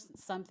 Like, it's just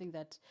something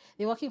that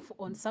they're working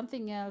on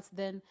something else,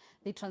 then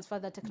they transfer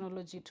that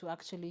technology to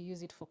actually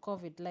use it for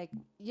COVID. Like,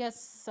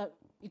 yes,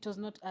 it was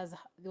not as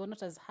they were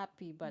not as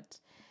happy, but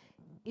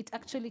it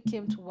actually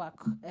came to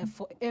work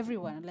for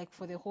everyone, like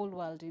for the whole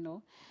world.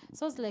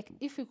 So it's like,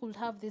 if we could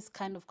have this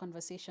kind of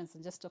conversations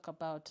and just talk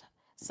about,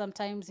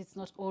 sometimes it's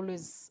not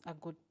always a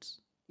good,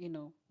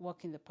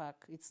 walk in the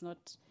park. It's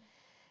not,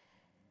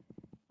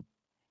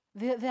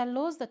 there are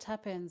laws that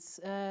happens,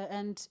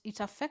 and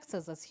it affects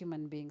us as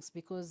human beings,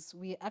 because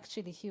we're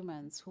actually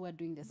humans who are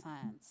doing the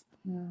science.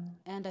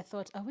 And I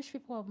thought, I wish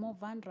people were more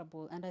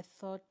vulnerable. And I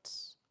thought,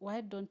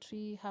 why don't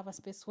we have a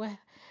space where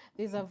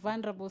there's a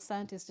vulnerable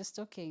scientist just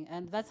talking?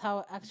 And that's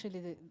how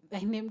actually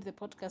I named the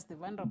podcast The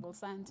Vulnerable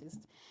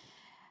Scientist.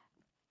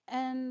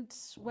 And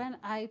when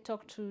I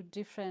talk to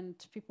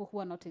different people who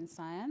are not in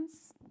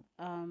science,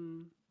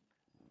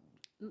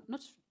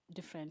 not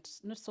different,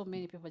 not so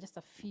many people, just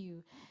a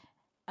few,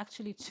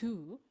 actually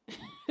two,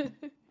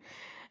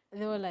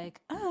 they were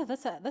like,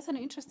 that's an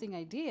interesting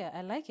idea.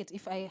 I like it.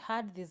 If I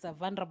had this a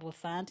vulnerable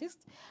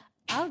scientist,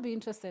 I'll be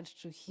interested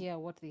to hear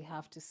what they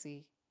have to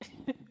say.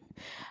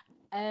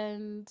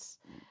 And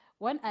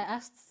when I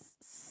asked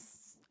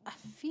a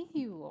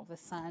few of the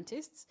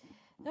scientists,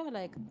 they were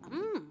like,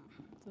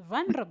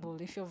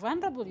 vulnerable. If you're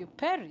vulnerable, you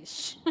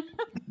perish.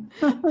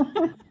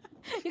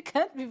 You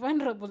can't be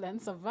vulnerable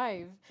and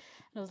survive.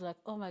 And I was like,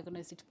 oh my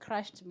goodness, it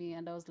crushed me.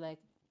 And I was like,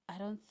 I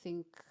don't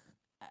think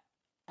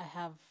I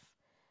have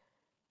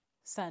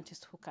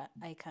scientists who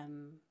I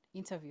can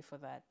interview for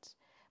that.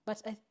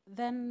 But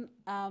then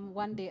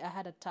one day I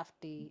had a tough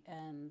day,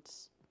 and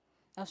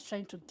I was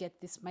trying to get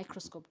this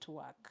microscope to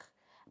work.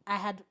 I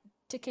had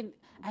taken,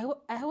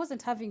 I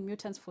wasn't having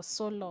mutants for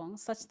so long,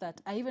 such that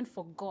I even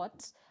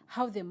forgot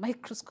how the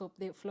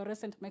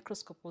fluorescent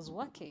microscope was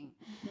working.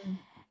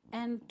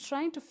 And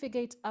trying to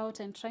figure it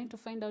out and trying to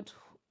find out,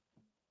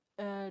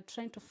 and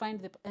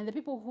the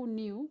people who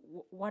knew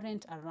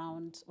weren't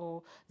around,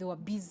 or they were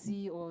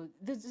busy, or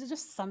there's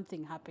just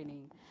something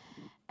happening.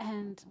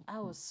 And I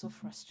was so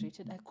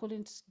frustrated. I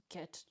couldn't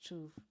get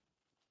to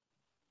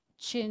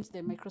change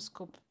the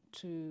microscope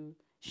to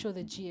show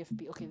the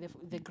GFP, okay,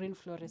 the green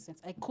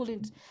fluorescence. I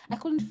couldn't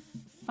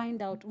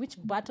find out which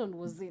button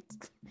was it.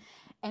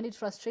 And it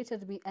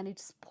frustrated me, and it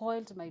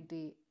spoiled my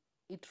day.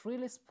 It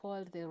really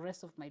spoiled the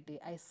rest of my day.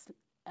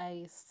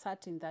 I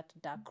sat in that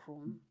dark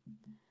room,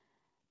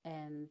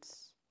 and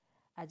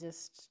I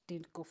just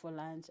didn't go for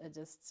lunch. I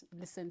just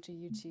listened to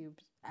YouTube.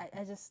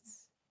 I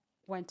just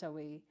went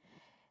away.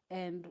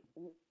 And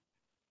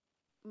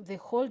the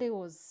whole day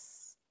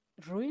was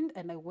ruined,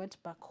 and I went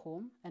back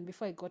home. And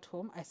before I got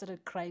home, I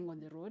started crying on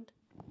the road.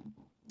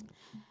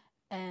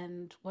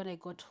 And when I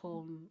got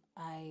home,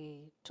 I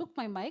took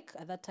my mic.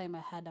 At that time,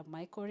 I had a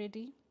mic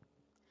already.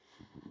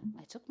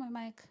 I took my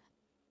mic.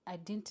 I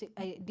didn't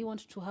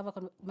want to have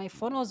my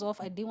phone was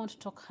off. I didn't want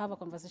to have a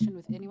conversation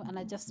with anyone, and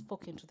I just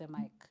spoke into the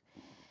mic.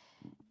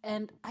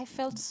 And I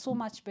felt so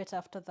much better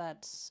after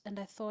that. And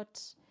I thought,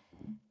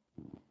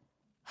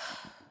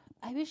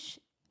 I wish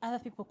other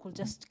people could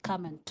just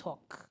come and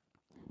talk,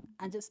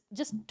 and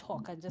just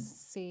talk and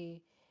just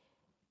say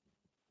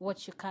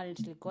what you're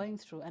currently going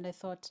through. And I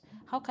thought,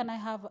 how can I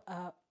have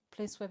a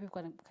place where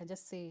people can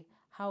just say,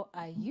 how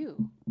are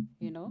you,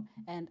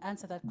 and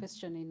answer that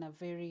question in a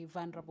very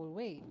vulnerable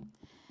way.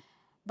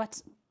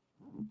 But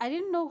I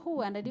didn't know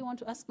who, and I didn't want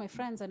to ask my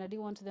friends, and I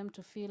didn't want them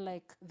to feel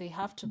like they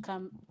have to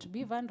come to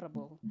be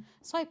vulnerable.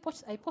 So I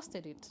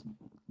posted it.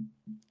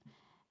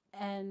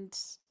 And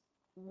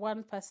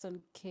one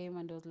person came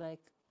and was like,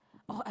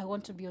 oh, I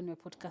want to be on your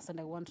podcast, and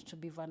I want to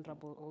be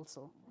vulnerable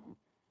also.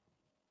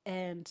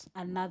 And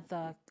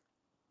another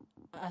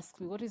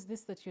asked me, what is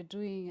this that you're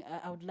doing?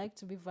 I would like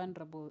to be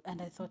vulnerable.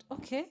 And I thought,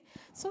 okay,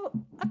 so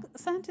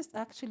scientists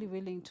are actually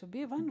willing to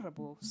be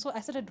vulnerable. So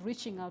I started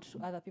reaching out to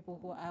other people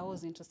who I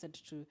was interested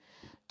to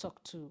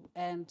talk to.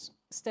 And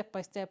step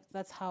by step,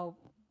 that's how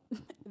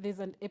there's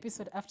an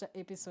episode after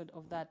episode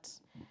of that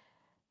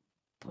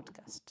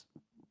podcast.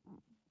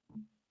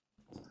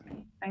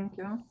 Thank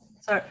you.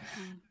 So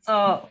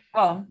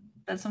well,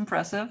 that's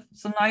impressive.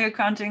 So now you're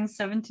counting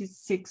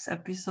 76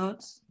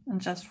 episodes in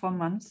just 4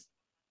 months.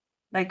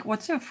 Like,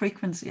 what's your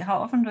frequency? How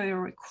often do you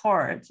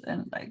record?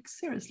 And like,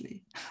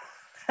 seriously,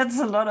 that's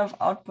a lot of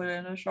output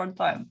in a short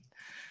time.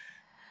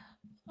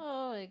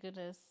 Oh my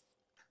goodness.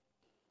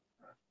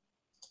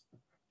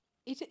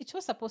 It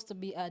was supposed to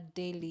be a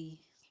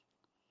daily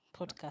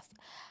podcast.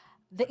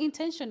 The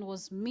intention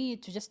was me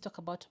to just talk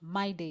about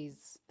my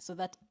days, so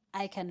that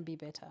I can be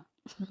better.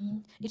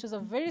 It was a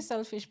very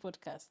selfish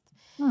podcast.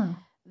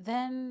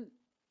 Then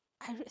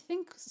I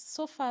think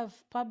so far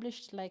I've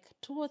published like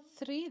 2 or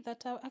 3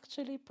 that are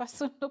actually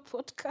personal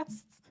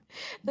podcasts.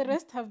 The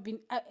rest have been,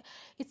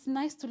 it's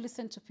nice to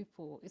listen to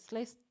people. It's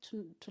nice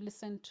to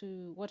listen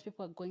to what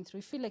people are going through.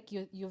 You feel like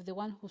you're the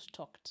one who's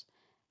talked.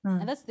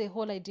 And that's the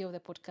whole idea of the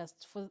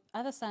podcast, for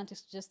other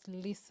scientists to just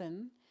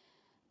listen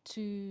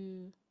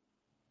to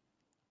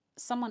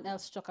someone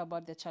else talk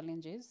about their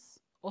challenges.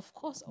 Of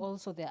course,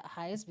 also their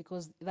highs,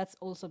 because that's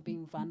also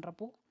being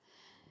vulnerable.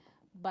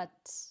 But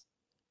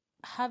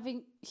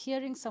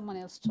hearing someone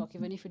else talk,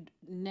 even if you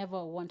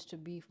never want to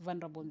be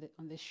vulnerable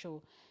on the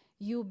show,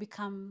 you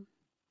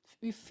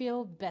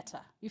feel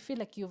better. You feel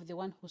like you're the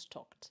one who's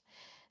talked.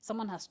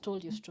 Someone has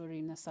told your story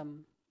in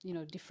some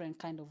different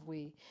kind of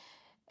way.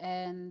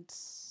 And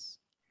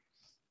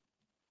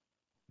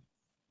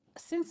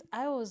since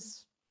I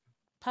was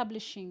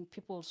publishing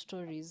people's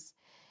stories,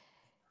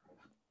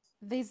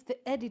 there's the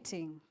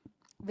editing,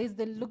 there's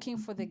the looking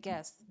for the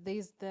guests,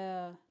 there's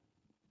a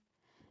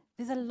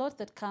lot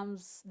that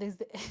comes, there's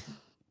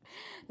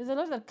a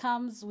lot that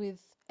comes with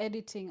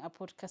editing a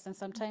podcast. And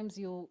sometimes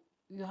you're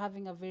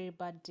having a very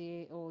bad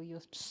day, or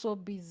you're so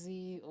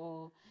busy,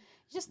 or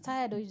you're just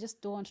tired, or you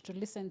just don't want to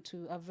listen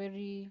to a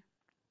very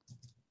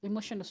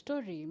emotional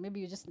story. Maybe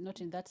you're just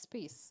not in that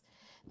space.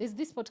 There's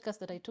this podcast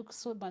that I took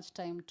so much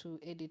time to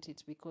edit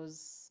it,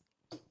 because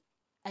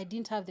I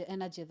didn't have the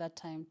energy at that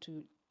time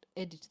to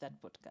edit that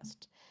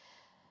podcast.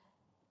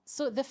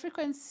 So the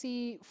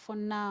frequency for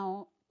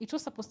now, it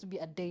was supposed to be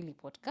a daily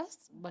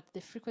podcast, but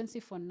the frequency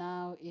for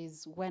now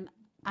is when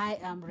I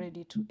am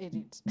ready to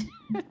edit.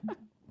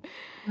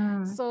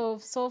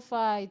 So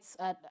far it's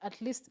at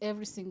least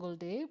every single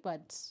day,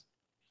 but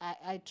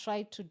I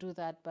try to do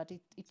that, but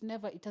it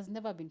has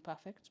never been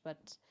perfect.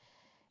 But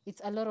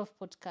it's a lot of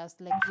podcasts,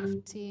 like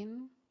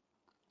 15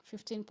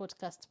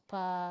 podcasts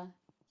per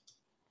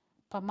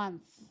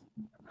month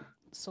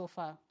so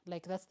far.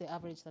 Like that's the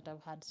average that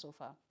I've had so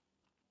far,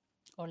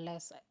 or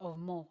less or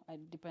more,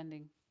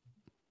 depending.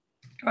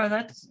 Well,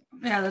 that's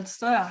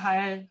still a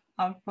high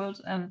output,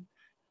 and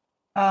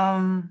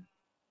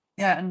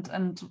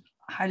and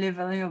highly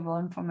valuable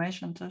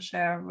information to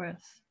share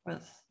with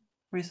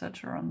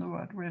researchers around the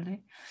world,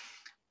 really.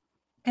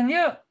 Can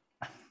you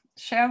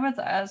share with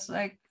us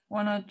like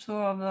 1 or 2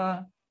 of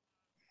the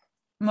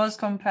most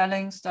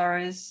compelling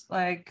stories?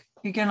 Like,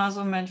 you can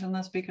also mention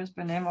the speakers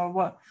by name, or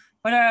what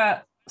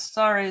are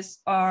stories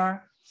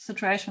or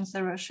situations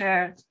that were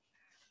shared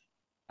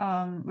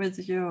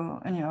with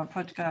you in your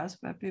podcast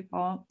by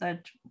people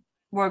that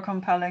were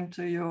compelling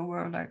to you,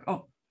 were like,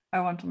 oh, I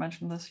want to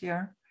mention this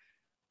here,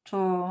 to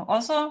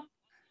also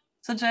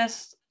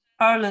suggest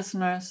our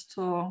listeners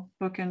to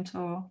look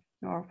into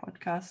your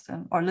podcast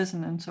or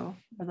listen into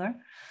whether.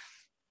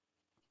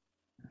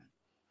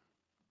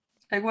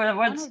 Like,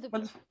 what's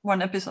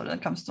one episode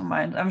that comes to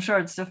mind? I'm sure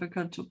it's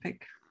difficult to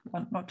pick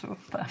 1 or 2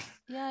 of them.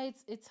 Yeah,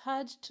 it's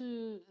hard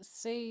to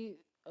say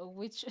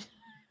which,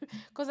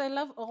 because I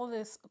love all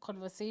these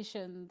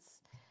conversations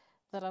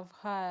that I've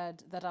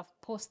had, that I've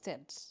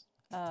posted.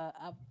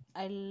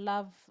 I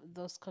love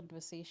those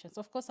conversations.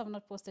 Of course, I've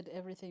not posted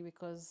everything,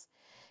 because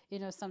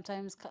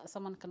sometimes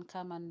someone can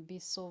come and be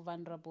so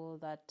vulnerable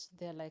that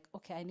they're like,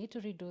 okay, I need to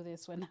redo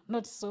this when I'm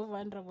not so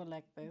vulnerable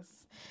like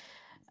this,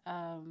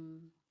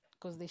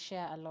 because they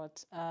share a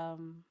lot.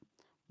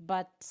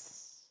 But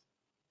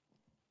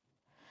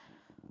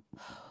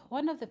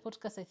one of the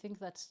podcasts I think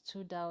that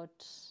stood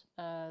out,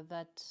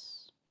 that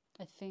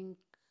I think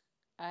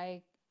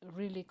I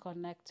really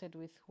connected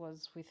with,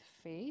 was with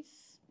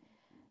Faith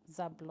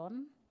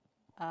Zablon.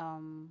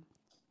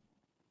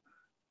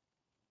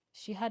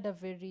 She had a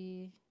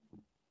very,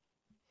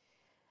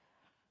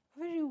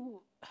 very,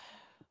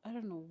 I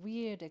don't know,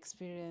 weird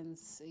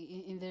experience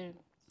in the,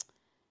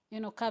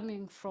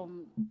 coming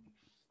from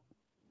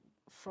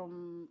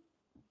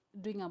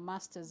doing a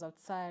master's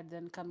outside,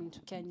 then coming to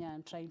Kenya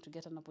and trying to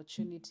get an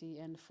opportunity.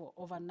 And for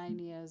over 9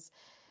 years,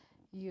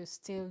 you're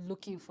still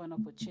looking for an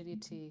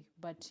opportunity,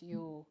 but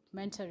you're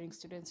mentoring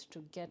students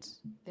to get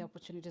the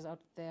opportunities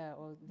out there,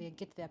 or they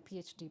get their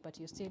PhD, but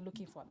you're still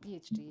looking for a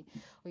PhD,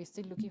 or you're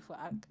still looking for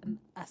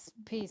a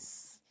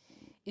space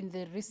in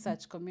the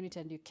research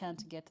community, and you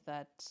can't get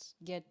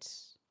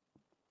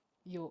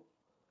you're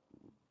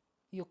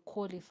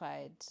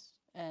qualified.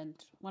 And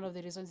one of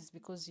the reasons is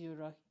because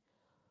you're a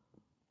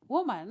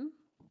woman.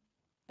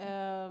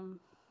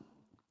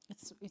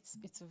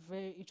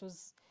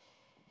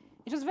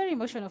 It was very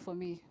emotional for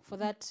me. For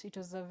that, it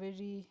was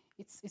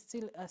it's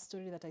still a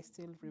story that I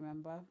still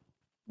remember.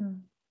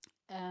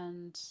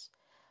 And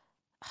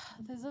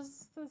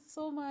there's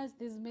so much.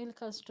 This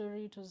Milka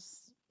story,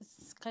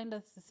 it's kind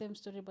of the same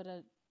story, but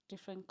a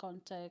different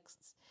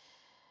context.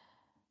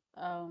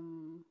 Oh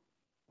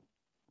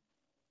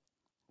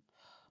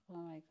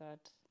my God.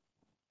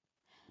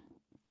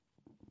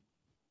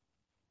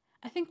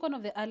 I think one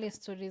of the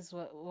earliest stories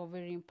were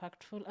very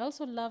impactful. I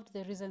also loved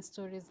the recent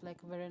stories, like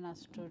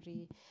Verena's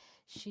story.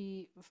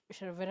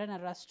 Verena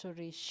Ra's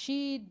story.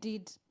 She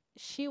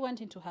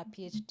went into her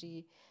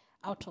PhD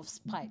out of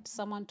spite.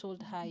 Someone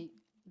told her,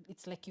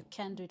 it's like, you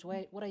can't do it.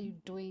 What are you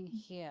doing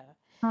here?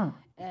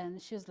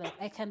 And she was like,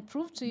 I can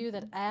prove to you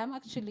that I am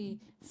actually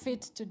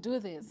fit to do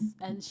this.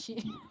 And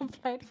she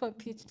applied for a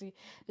PhD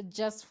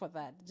just for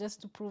that,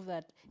 just to prove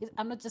that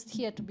I'm not just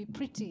here to be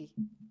pretty.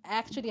 I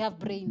actually have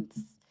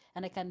brains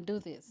and I can do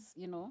this,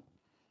 you know.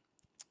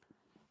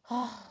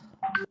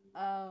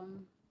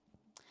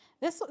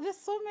 There's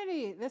so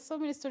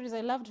many stories.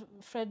 I loved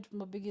Fred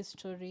Mobigi's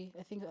story.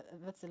 I think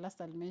that's the last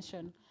I'll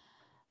mention,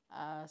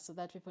 so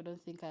that people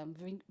don't think I'm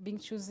being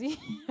choosy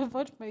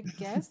about my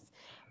guests.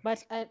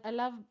 But I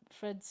love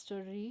Fred's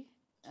story.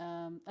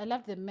 I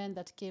love the men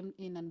that came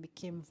in and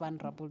became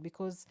vulnerable,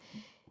 because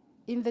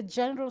in the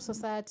general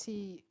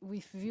society, we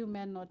view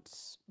men not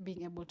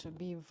being able to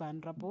be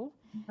vulnerable.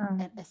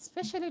 And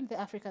especially in the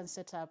African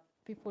setup,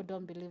 people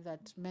don't believe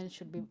that men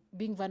should be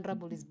being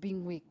vulnerable is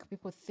being weak.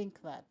 People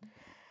think that.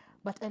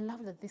 But I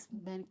love that this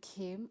man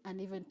came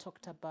and even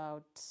talked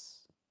about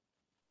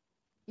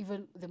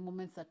even the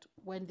moments that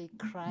when they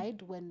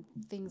cried, when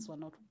things were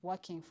not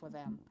working for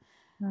them.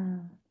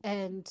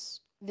 And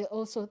they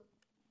also,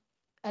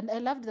 and I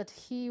loved that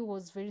he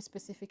was very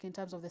specific in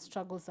terms of the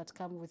struggles that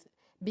come with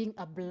being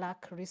a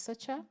Black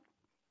researcher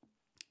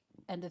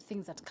and the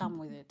things that come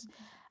with it.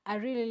 I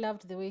really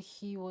loved the way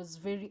he was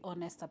very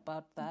honest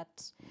about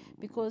that,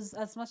 because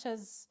as much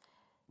as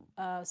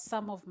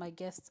some of my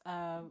guests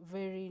are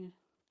very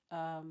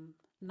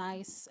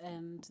nice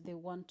and they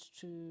want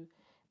to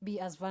be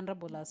as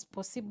vulnerable as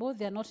possible,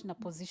 they're not in a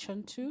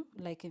position to,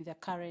 like in their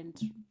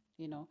current,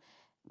 you know,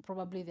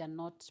 probably they're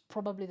not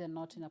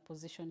in a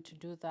position to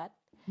do that,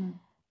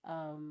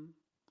 and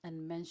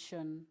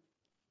mention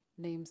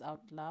names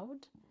out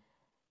loud.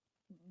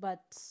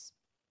 But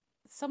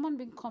someone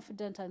being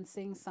confident and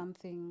saying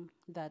something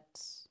that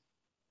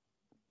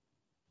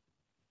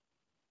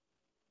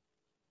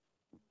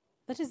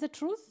is the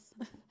truth,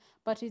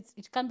 but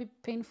it can be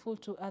painful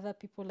to other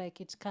people,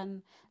 like it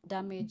can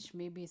damage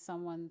maybe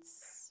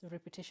someone's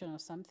reputation or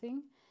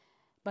something,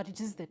 but it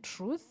is the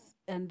truth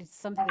and it's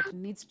something that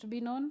needs to be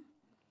known.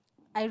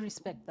 I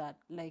respect that.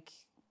 Like,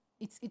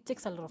 it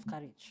takes a lot of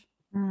courage.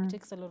 It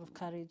takes a lot of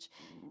courage,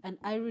 and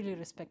I really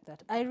respect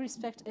that. I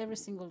respect every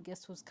single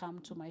guest who's come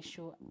to my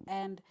show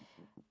and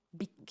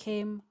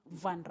became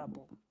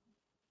vulnerable,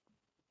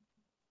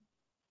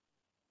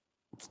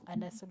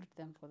 and I salute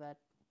them for that.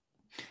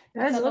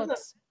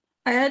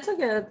 I had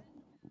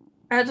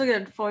to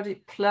get 40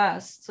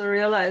 plus to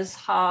realize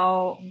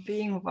how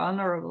being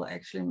vulnerable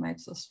actually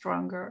makes us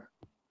stronger.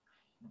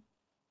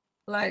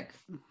 Like,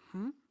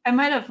 I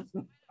might have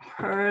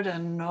heard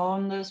and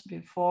known this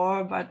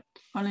before, but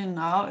only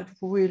now it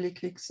really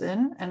kicks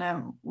in, and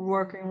I'm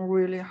working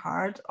really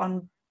hard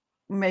on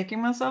making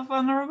myself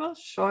vulnerable,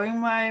 showing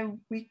my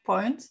weak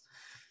points,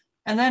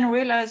 and then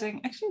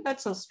realizing actually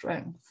that's a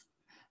strength,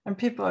 and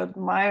people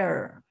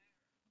admire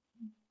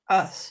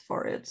us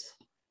for it.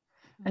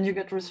 And you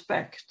get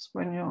respect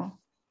when you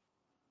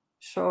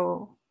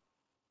show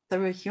that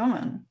we're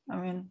human. I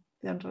mean,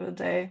 at the end of the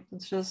day,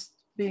 it's just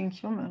being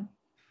human.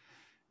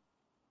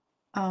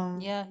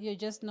 Yeah, you're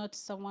just not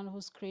someone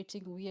who's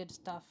creating weird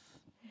stuff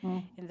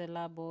in the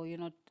lab, or you're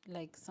not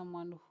like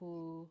someone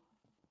who,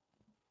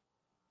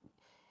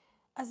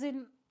 as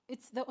in,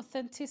 it's the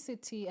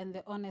authenticity and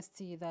the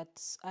honesty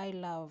that I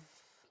love,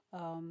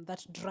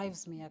 that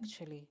drives me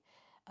actually.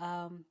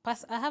 I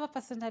have a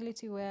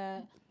personality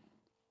where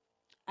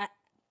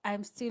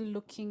I'm still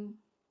looking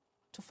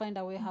to find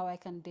a way how I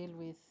can deal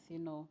with,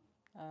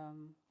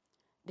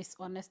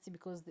 dishonesty,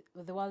 because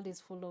the world is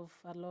full of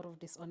a lot of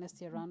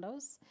dishonesty around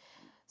us.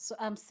 So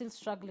I'm still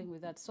struggling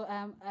with that. So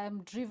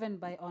I'm driven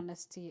by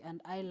honesty, and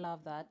I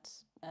love that.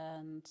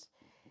 And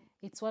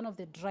it's one of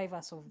the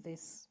drivers of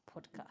this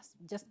podcast,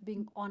 just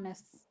being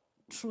honest,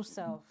 true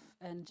self,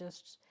 and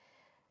just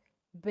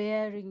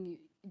letting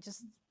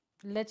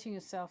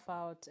yourself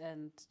out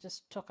and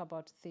just talk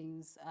about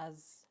things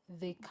as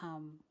they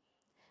come.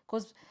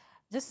 Because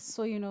just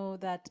so you know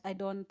that I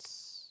don't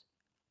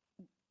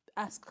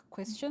ask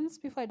questions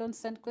before, I don't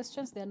send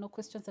questions. There are no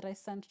questions that I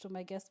sent to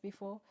my guests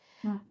before.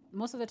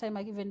 Most of the time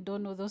I even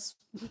don't know those.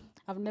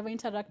 I've never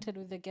interacted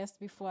with the guest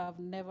before.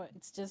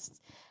 It's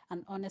just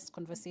an honest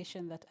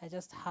conversation that I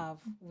just have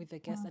with the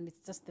guest, and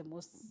it's just the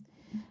most,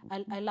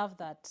 I love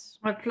that.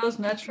 It flows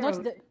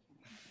naturally.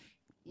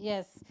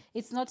 Yes,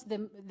 it's not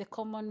the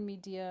common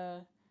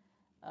media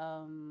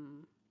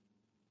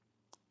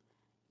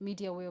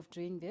way of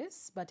doing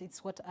this, but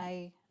it's what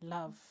I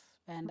love,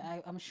 and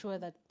I'm sure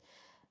that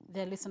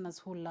there are listeners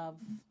who love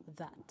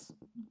that.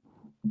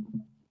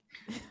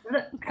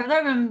 Have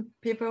there been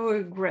people who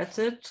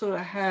regretted to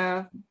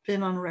have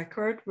been on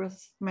record with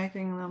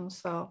making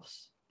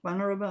themselves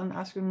vulnerable and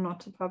ask you not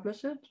to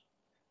publish it?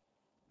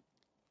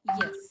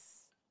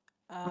 Yes.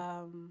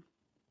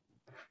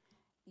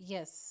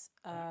 Yes,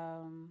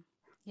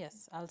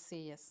 I'll say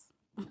yes.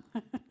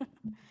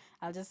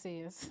 I'll just say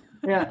yes.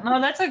 Yeah, no,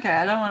 that's okay.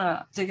 I don't want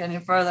to dig any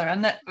further.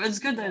 And it's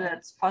good that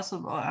it's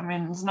possible. I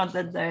mean, it's not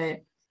that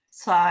they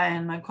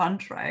sign a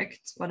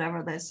contract,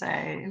 whatever they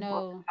say.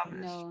 No.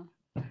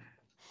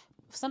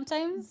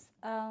 sometimes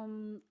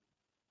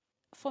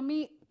for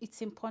me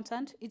it's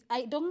important.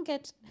 I don't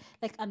get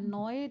like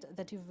annoyed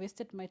that you've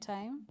wasted my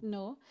time.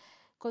 No,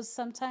 because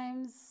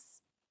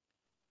sometimes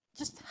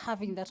just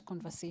having that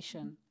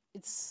conversation,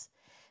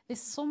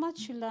 there's so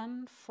much you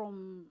learn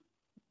from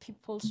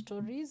people's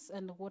stories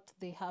and what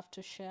they have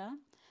to share,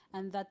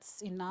 and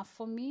that's enough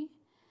for me.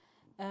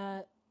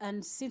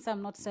 And since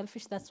I'm not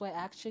selfish, that's why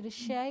I actually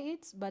share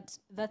it. But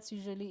that's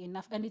usually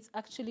enough, and it's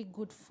actually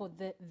good for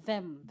the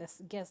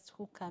guests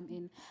who come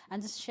in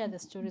and just share the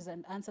stories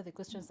and answer the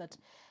questions that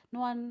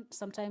no one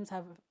sometimes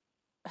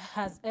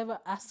has ever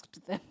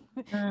asked them.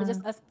 They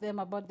just ask them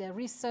about their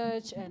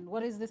research and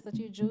what is this that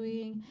you're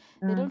doing.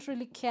 They don't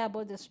really care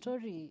about the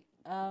story.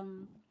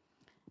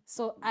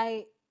 So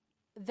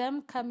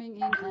them coming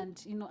in and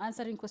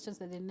answering questions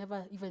that they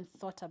never even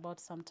thought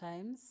about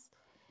sometimes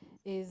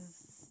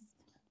is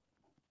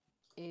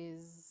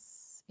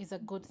is a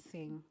good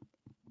thing.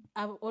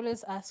 I've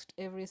always asked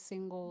every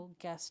single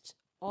guest,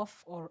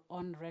 off or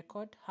on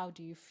record, how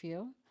do you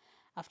feel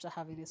after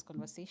having this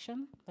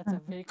conversation? That's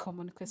a very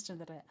common question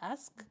that I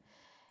ask.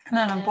 And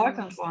an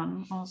important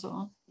one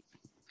also.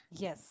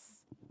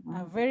 Yes,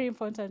 a very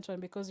important one,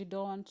 because you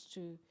don't want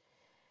to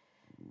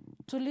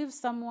leave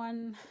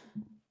someone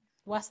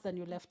worse than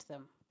you left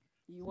them.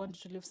 You want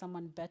to leave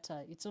someone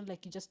better. It's not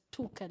like you just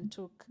took and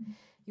took.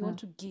 You want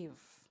to give.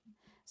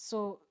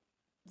 So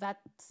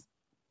that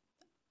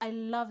I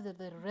love the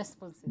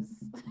responses.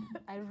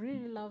 I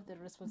really love the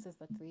responses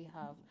that we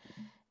have.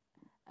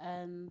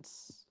 And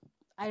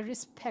I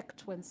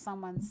respect when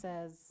someone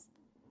says,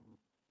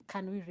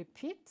 can we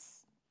repeat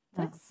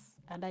this?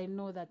 And I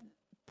know that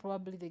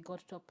probably they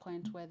got to a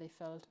point where they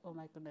felt, oh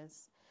my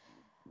goodness,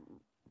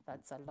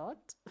 that's a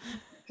lot.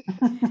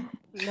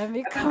 Let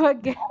me come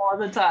again. All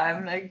the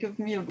time, like, give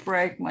me a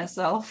break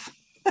myself.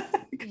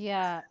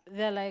 Yeah,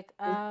 they're like,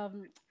 I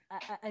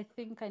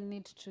think I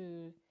need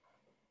to,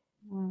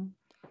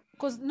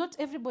 because not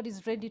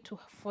everybody's ready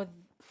for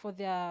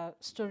their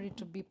story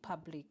to be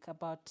public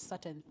about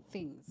certain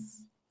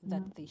things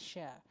that they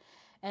share.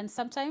 And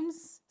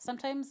sometimes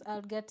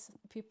I'll get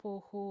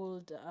people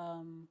who'll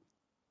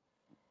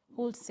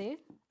say,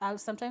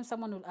 sometimes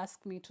someone will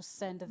ask me to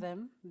send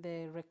them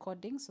the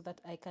recording so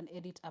that I can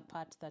edit a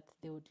part that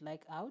they would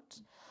like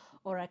out,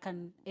 or I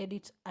can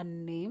edit a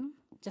name,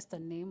 just a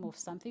name of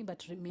something,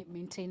 but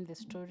maintain the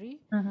story.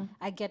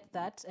 I get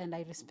that, and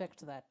I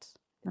respect that.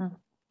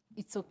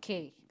 It's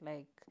okay.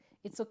 Like,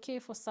 it's okay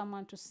for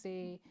someone to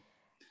say,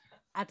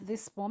 at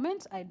this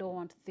moment, I don't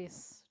want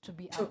this to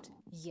be out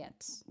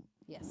yet.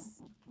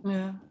 Yes.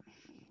 Yeah.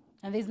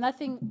 And there's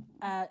nothing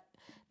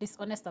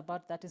dishonest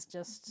about that. It's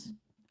just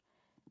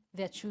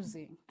they're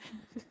choosing.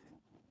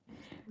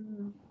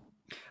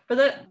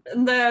 But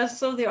there's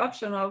still the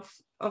option of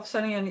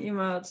sending an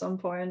email at some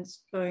point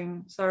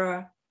going,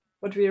 Sarah,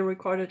 what we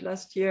recorded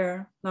last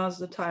year, now's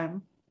the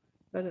time,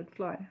 let it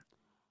fly.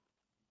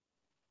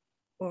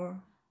 Or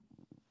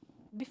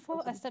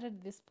before I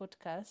started this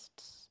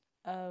podcast,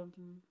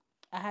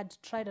 I had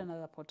tried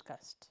another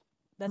podcast.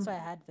 That's why I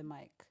had the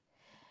mic.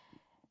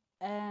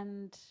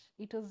 And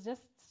it was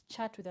just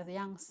chat with a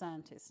young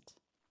scientist.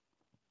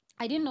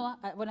 I didn't know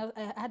when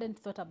I hadn't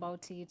thought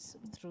about it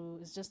through.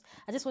 It's just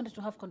I just wanted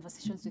to have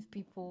conversations with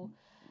people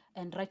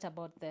and write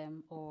about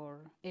them or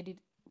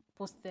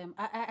post them.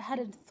 I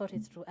hadn't thought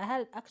it through. I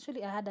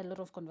had a lot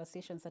of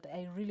conversations that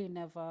I really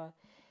never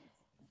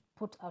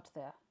put out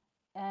there,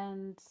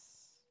 and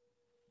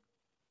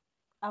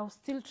I was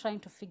still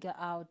trying to figure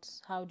out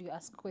how do you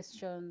ask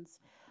questions,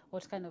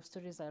 what kind of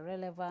stories are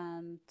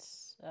relevant.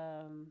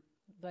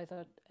 Though I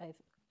thought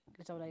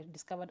later on I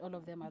discovered all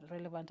of them are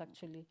relevant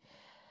actually.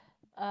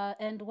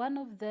 And one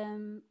of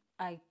them,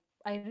 I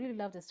really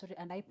loved the story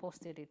and I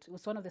posted it. It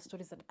was one of the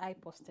stories that I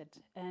posted.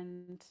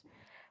 And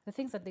the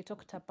things that they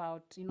talked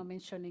about,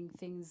 mentioning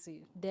things,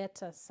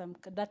 some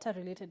data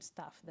related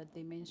stuff that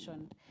they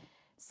mentioned.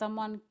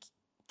 Someone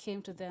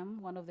came to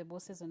them, one of the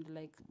bosses, and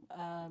like,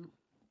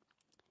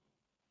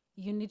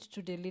 you need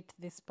to delete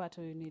this part,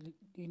 or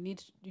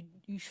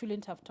you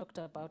shouldn't have talked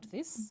about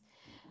this.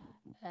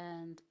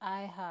 And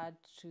I had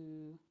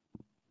to,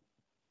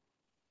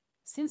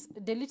 since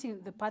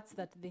deleting the parts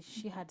that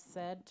she had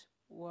said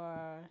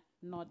were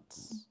not,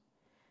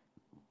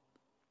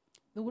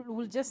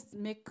 will just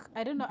make,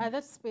 I don't know, at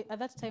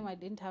that time I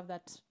didn't have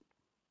that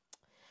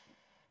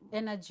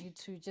energy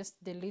to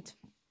just delete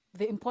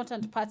the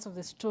important parts of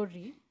the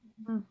story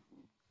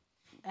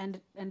and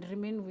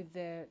remain with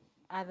the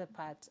other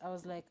part. I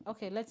was like,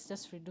 okay, let's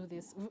just redo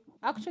this.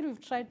 Actually,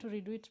 we've tried to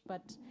redo it,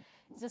 but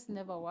it just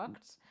never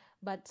worked.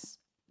 But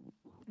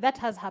that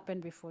has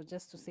happened before,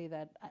 just to say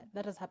that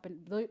that has happened,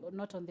 though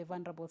not on the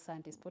Vulnerable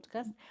Scientist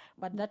podcast,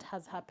 but that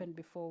has happened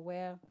before,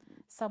 where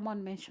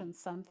someone mentioned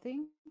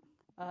something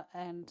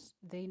and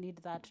they need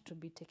that to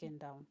be taken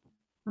down.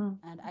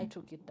 And I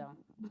took it down.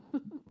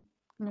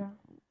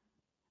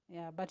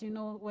 Yeah, but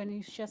when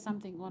you share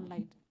something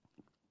online,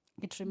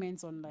 it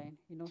remains online,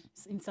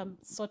 in some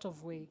sort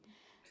of way.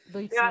 Though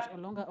it's not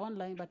no longer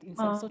online, but in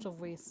some sort of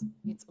ways,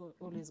 it's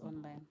always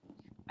online.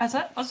 I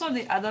said also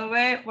the other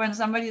way, when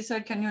somebody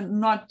said, can you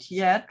not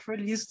yet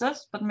release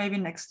this, but maybe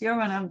next year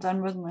when I'm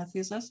done with my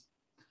thesis?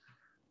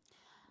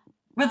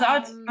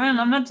 Without, I mean,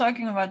 I'm not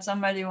talking about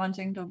somebody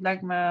wanting to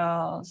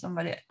blackmail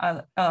somebody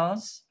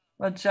else,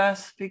 but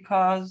just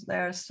because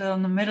they're still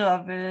in the middle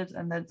of it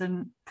and they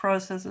didn't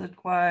process it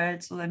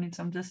quite, so they need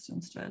some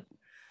distance to it.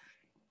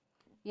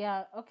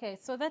 Yeah, okay.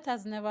 So that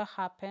has never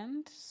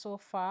happened so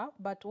far.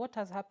 But what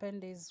has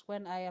happened is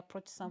when I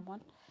approach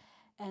someone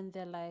and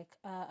they're like,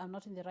 I'm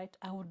not in the right,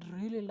 I would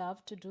really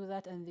love to do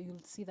that. And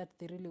you'll see that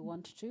they really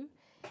want to,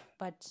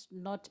 but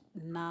not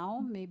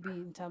now, maybe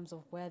in terms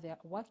of where they're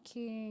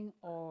working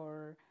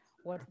or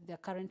what they're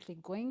currently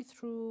going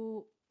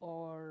through,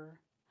 or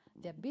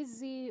they're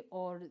busy,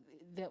 or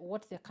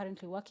what they're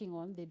currently working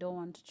on, they don't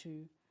want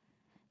to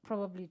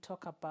probably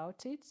talk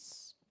about it,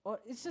 or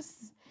it's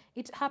just,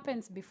 it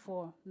happens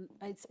before.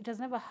 It has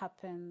never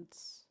happened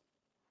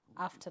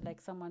after,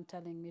 like someone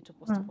telling me to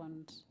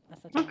postpone a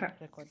certain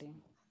recording.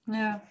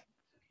 Yeah.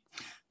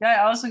 I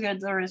also get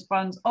the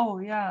response, oh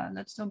yeah,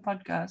 let's do a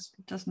podcast,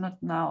 just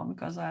not now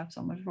because I have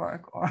so much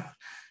work or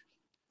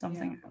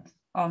something else.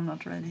 Or I'm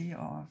not ready,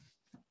 or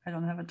I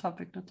don't have a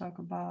topic to talk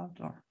about,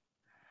 or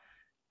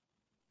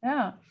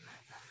yeah.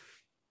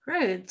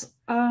 Great.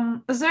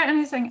 Is there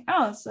anything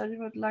else that you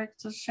would like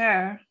to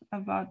share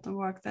about the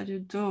work that you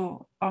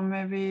do? Or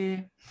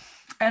maybe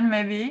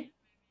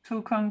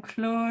to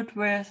conclude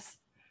with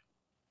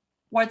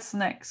what's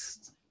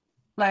next?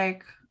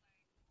 Like,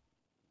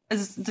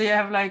 do you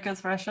have like a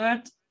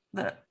threshold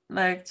that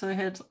like to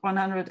hit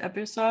 100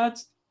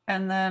 episodes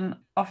and then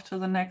off to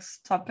the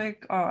next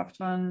topic or off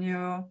to a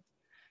new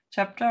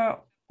chapter?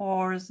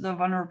 Or is the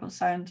vulnerable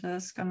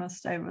scientist gonna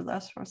stay with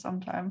us for some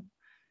time?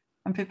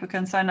 And people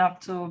can sign up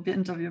to be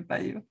interviewed by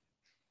you.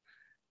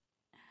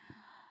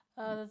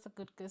 Oh, that's a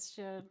good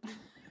question.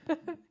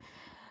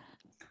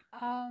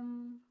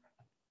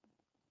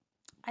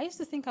 I used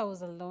to think I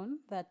was alone,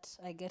 that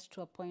I get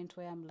to a point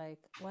where I'm like,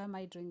 why am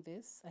I doing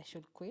this? I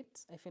should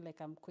quit. I feel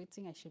like I'm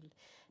quitting. I should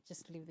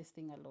just leave this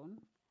thing alone.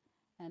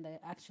 And I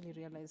actually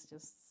realized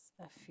just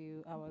a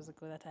few hours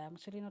ago that I am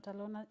actually not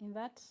alone in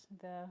that.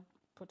 There are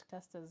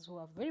podcasters who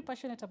are very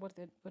passionate about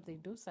what they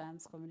do,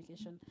 science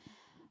communication,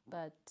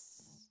 but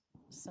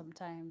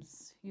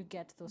sometimes you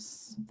get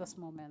those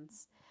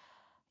moments.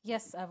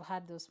 Yes, I've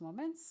had those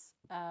moments.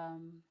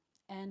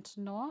 And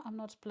no, I'm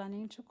not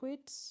planning to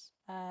quit.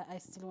 I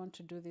still want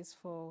to do this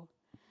for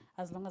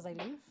as long as I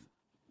live,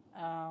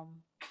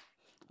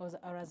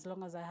 or as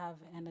long as I have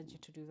energy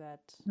to do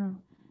that.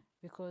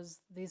 Because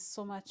there's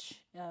so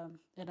much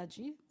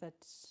energy that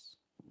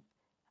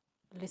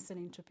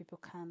listening to people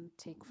can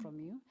take from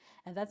you.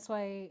 And that's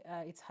why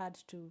it's hard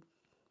to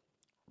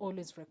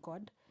always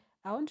record.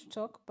 I want to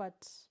talk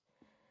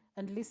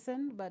and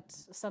listen, but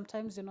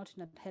sometimes you're not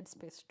in a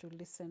headspace to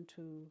listen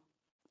to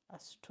a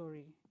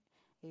story.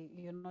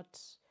 You're not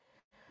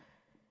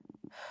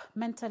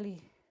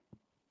mentally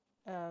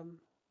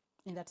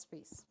in that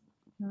space.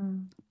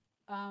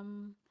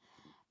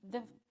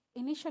 The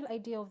initial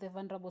idea of the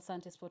Vulnerable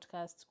Scientist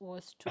podcast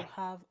was to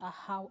have a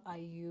How Are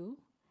You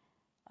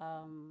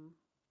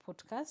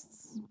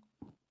podcasts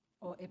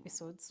or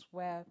episodes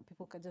where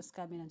people can just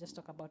come in and just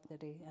talk about the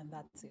day, and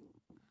that's it.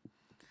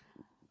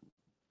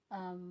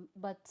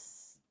 But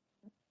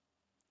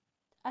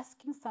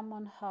asking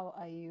someone, how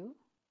are you?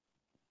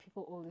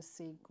 People always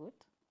say good,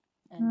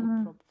 and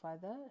they probe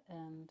further,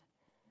 and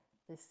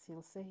they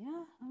still say,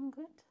 yeah, I'm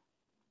good.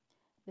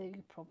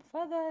 They probe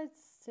further,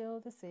 it's still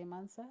the same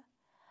answer.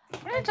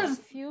 I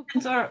just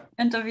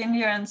intervene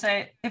here and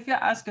say, if you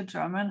ask a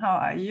German, how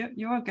are you?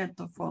 You will get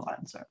the full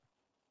answer.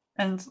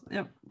 And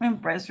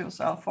embrace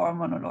yourself for a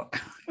monologue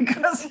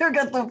because you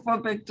get the full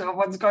picture of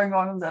what's going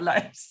on in their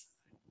lives.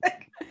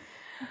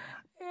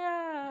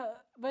 Yeah,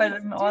 but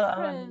it's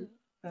different.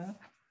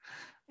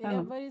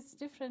 Yeah, but it's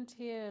different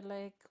here.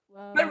 Like,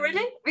 but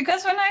really,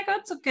 because when I go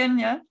to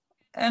Kenya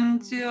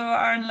and you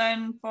are in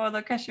line for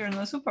the cashier in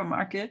the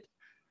supermarket,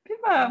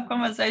 people have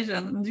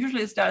conversations, and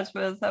usually starts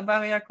with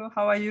 "Habari yako,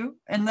 how are you?"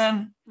 And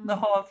then the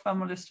whole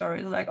family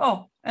story is like,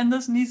 "Oh, and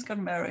this niece got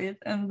married,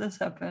 and this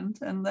happened,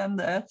 and then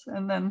that,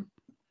 and then."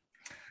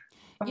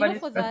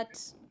 For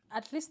that,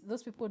 at least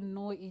those people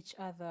know each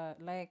other.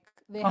 Like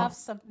they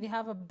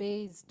have a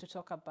base to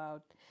talk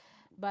about.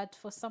 But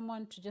for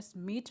someone to just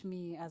meet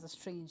me as a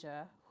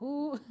stranger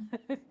who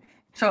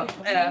know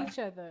each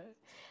other,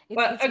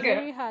 it's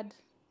very hard.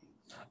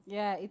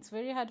 Yeah, it's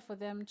very hard for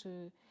them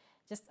to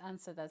just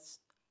answer that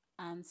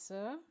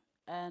answer.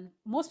 And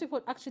most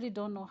people actually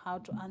don't know how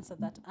to answer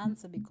that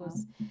answer,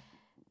 because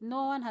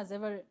no one has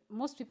ever,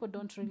 most people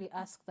don't really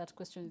ask that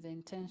question with the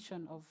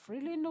intention of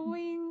really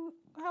knowing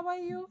how are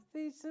you.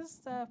 It's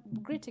just a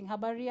greeting,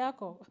 habari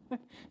yako.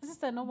 It's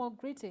just a normal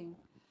greeting.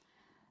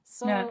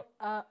 So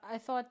I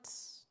thought,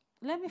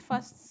 let me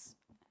first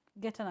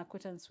get an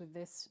acquaintance with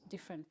these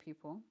different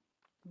people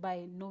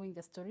by knowing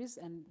the stories,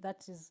 and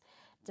that is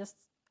just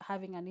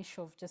having an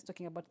issue of just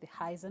talking about the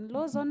highs and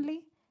lows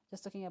only,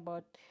 just talking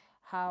about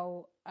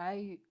how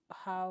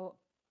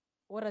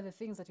what are the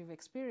things that you've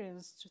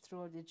experienced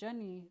throughout the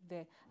journey,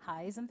 the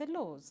highs and the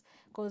lows?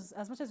 Because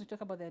as much as we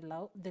talk about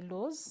the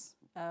lows,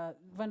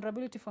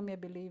 vulnerability for me, I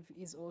believe,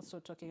 is also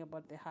talking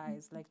about the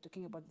highs, like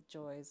talking about the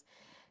joys,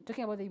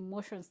 talking about the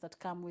emotions that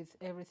come with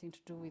everything to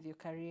do with your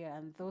career.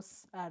 And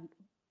those are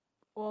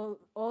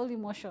all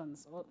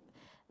emotions,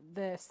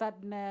 the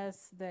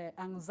sadness, the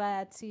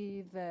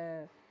anxiety,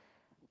 the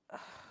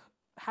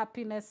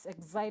happiness,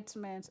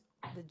 excitement,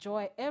 the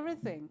joy,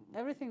 everything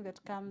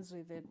that comes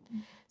with it.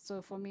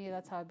 So for me,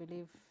 that's how I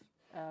believe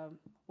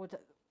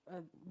what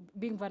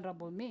being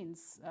vulnerable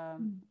means,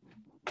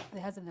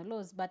 the highs and the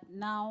lows. But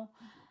now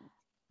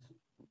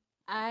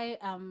I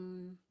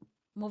am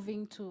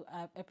moving to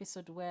an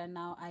episode where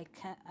now I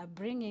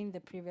bring in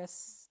the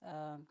previous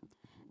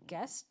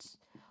guest,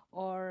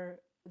 or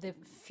the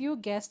few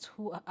guests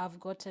who I've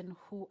gotten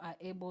who are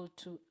able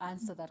to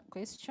answer that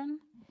question,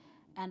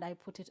 and I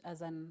put it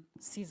as an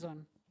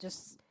season.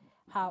 Just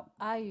how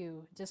are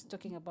you? Just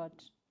talking about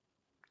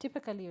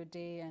typically your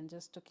day and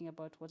just talking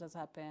about what has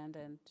happened,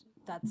 and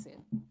that's it.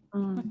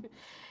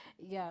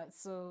 Yeah.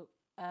 So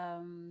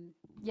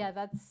yeah,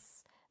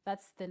 that's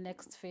the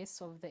next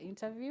phase of the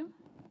interview,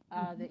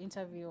 the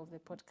interview of the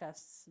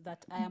podcast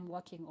that I am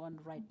working on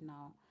right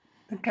now.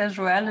 The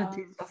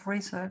casualties of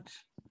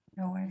research,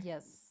 in a way.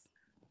 Yes.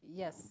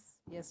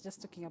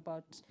 Just talking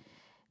about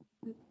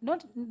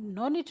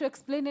no need to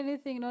explain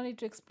anything, no need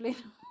to explain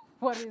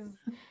what is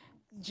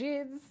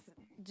genes.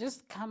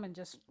 Just come and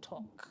just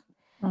talk.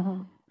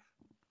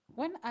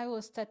 When I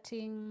was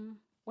starting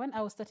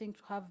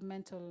to have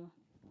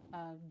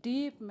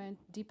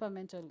deeper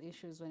mental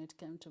issues when it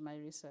came to my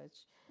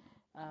research,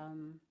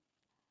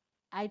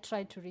 I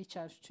tried to reach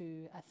out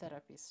to a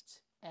therapist,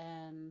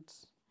 and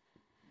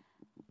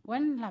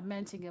when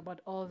lamenting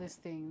about all these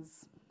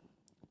things,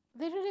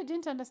 they really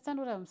didn't understand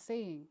what I'm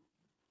saying.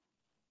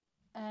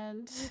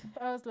 And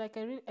I was like,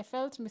 I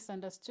felt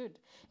misunderstood.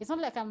 It's not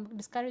like I'm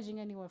discouraging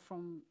anyone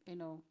from,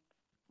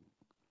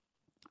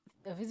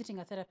 visiting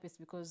a therapist,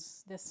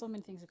 because there's so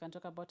many things you can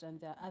talk about, and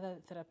there are other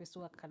therapists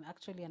who can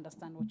actually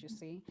understand what you're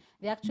saying.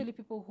 There are actually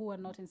people who are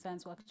not in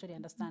science who actually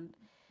understand.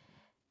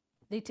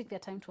 They take their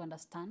time to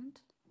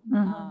understand.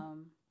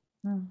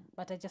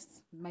 But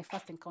my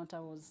first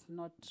encounter was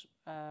not,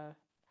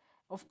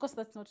 of course,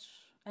 that's not,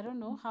 I don't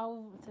know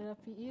how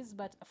therapy is,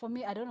 but for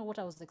me, I don't know what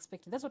I was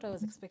expecting. That's what I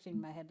was expecting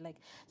in my head. Like,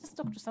 just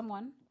talk to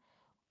someone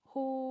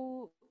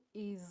who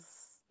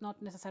is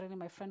not necessarily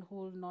my friend, who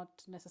will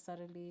not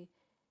necessarily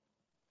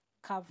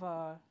who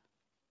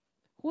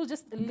will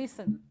just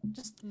listen.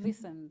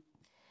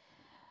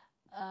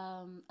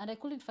 And I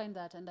couldn't find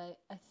that. And I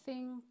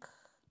think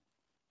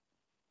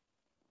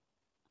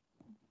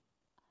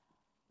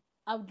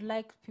I would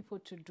like people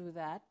to do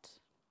that,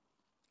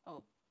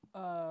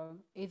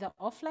 either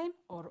offline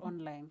or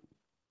online.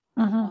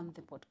 On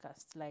the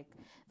podcast. Like,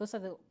 those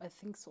are I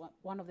think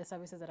one of the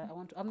services that I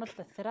want to. I'm not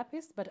the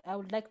therapist, but I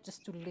would like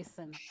just to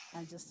listen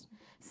and just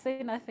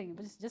say nothing,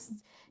 but just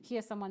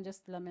hear someone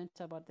just lament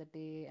about the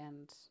day,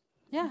 and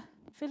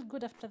feel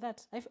good after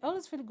that. I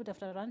always feel good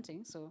after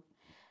ranting, so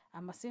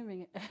I'm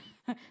assuming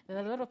there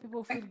are a lot of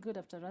people who feel good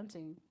after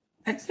ranting.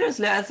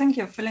 Seriously, I think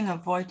you're filling a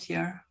void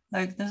here.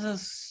 Like, this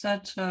is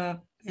such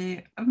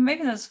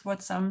maybe that's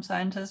what some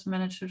scientists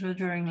manage to do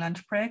during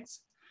lunch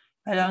breaks.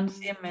 I don't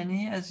see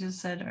many, as you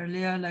said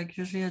earlier. Like,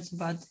 usually it's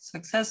about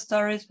success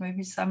stories,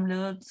 maybe some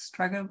little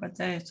struggle, but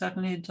they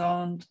certainly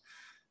don't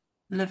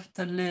lift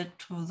the lid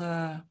to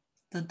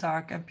the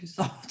dark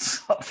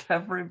episodes of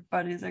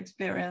everybody's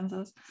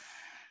experiences.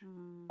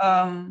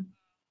 I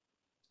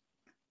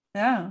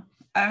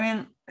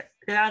mean,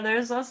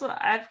 there's also,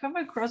 I've come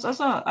across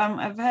also,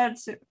 I've had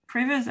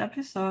previous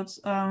episodes,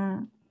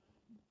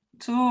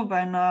 two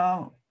by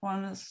now.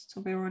 One is to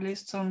be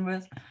released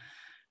soon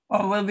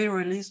or will be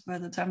released by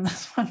the time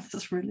this one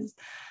is released,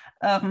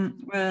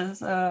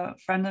 with a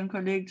friend and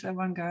colleague,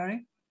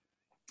 Havemann.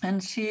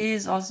 And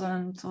she's also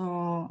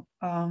into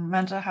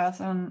mental health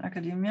in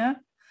academia.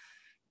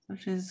 So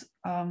she's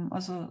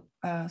also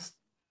a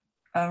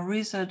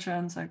researcher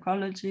in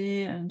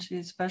psychology, and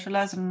she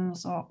specializes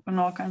in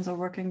all kinds of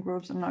working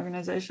groups and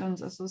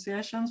organizations,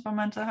 associations for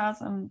mental health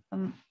and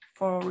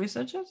for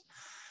researchers.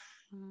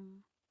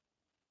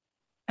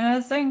 And I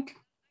think,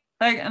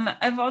 and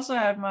I've also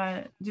had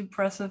my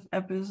depressive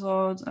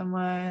episodes and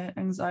my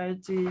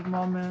anxiety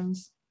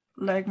moments,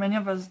 like many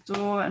of us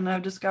do. And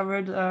I've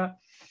discovered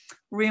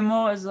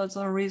REMO is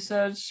also a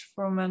research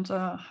for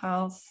mental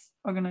health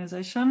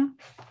organization,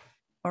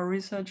 or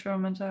researcher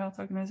mental health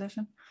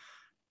organization.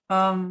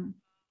 So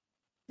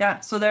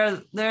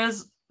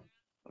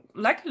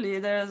luckily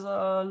there's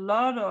a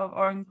lot of,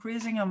 or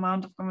increasing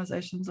amount of,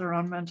 conversations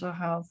around mental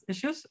health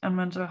issues and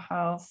mental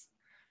health,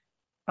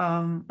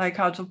 like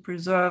how to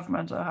preserve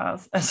mental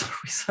health as a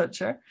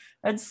researcher.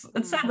 It's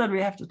sad that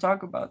we have to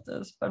talk about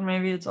this, but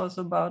maybe it's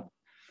also about,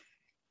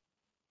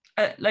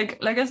 like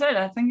I said,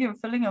 I think you're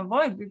filling a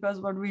void, because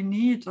what we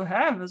need to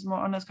have is more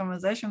honest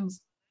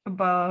conversations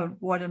about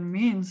what it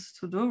means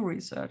to do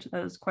research.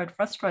 That is quite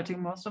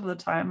frustrating most of the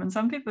time. And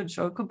some people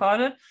joke about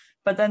it,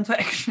 but then to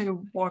actually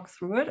walk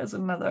through it is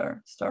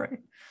another story.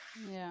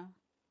 Yeah.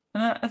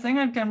 And I think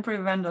it can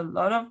prevent a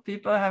lot of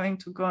people having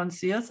to go and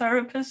see a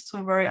therapist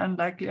who very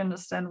unlikely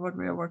understand what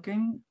we are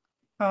working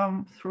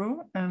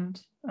through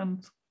and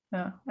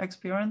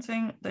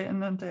experiencing day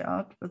in and day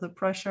out with the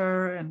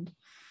pressure and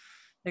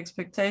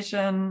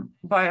expectation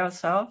by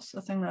ourselves.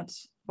 I think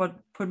that's what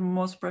put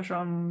most pressure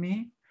on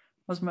me,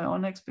 was my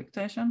own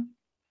expectation.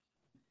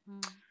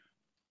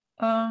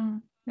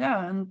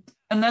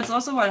 And that's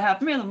also what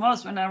helped me the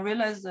most when I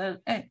realized that,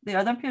 hey, the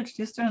other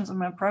PhD students in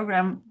my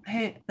program,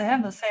 hey, they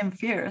have the same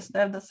fears, they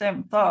have the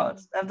same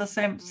thoughts, they have the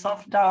same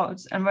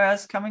self-doubts. And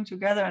whereas coming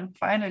together and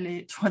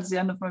finally towards the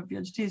end of my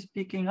PhD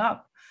speaking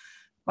up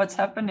what's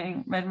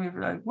happening made me be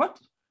like, what?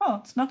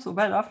 Oh, it's not so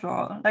bad after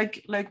all.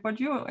 Like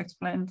what you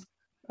explained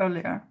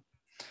earlier.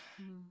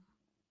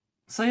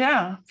 So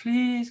yeah,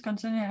 please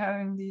continue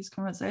having these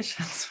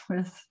conversations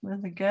with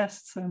the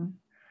guests, and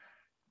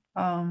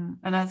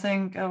I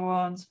think it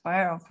will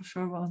inspire, for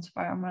sure will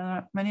inspire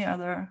many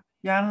other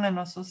young and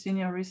also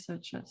senior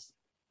researchers.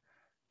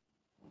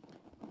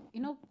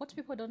 You know what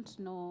people don't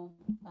know,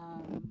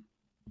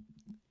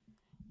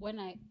 when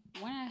I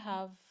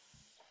have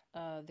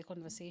the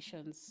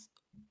conversations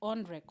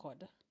on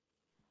record,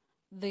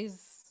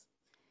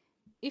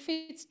 if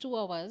it's 2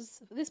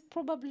 hours, there's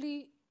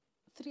probably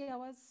 3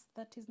 hours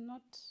that is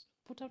not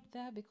put out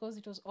there because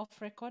it was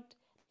off record,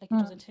 like it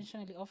was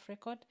intentionally off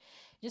record.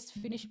 Just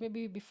finish,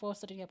 maybe before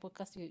starting a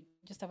podcast, you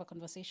just have a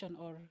conversation,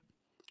 or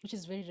which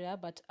is very rare,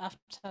 but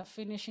after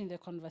finishing the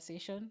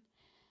conversation,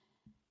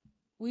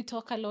 we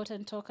talk a lot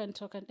and talk and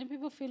talk, and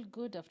people feel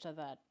good after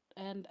that.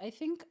 And I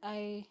think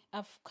I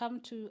have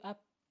come to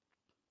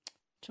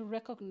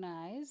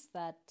recognize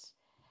that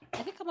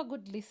I think I'm a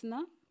good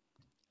listener.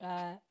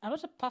 I'm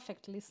not a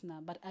perfect listener,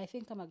 but I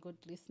think I'm a good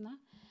listener.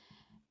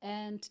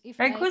 And if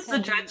who's the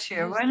judge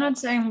here? We're not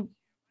saying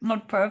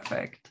not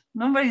perfect.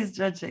 Nobody's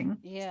judging.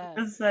 Yeah.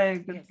 Just say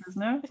good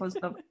listener.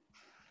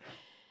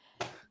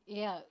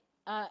 Yeah.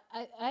 I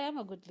am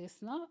a good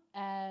listener,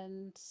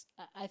 and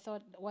I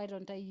thought, why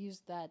don't I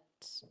use that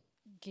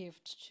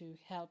gift to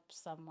help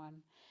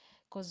someone?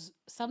 Because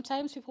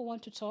sometimes people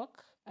want to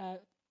talk,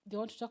 they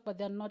want to talk, but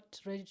they're not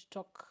ready to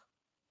talk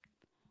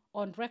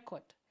on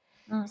record.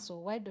 So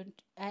why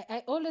don't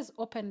I always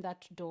open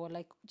that door,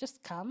 like,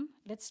 just come,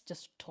 let's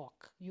just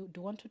talk. You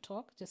do want to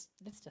talk?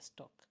 Let's just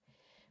talk.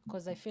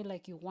 Because I feel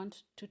like you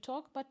want to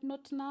talk, but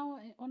not now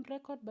on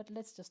record, but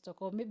let's just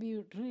talk. Or maybe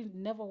you really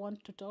never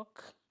want to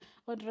talk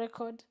on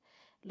record.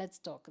 Let's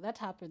talk. That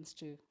happens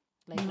too.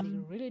 Like they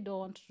really don't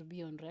want to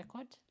be on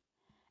record,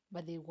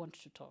 but they want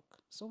to talk.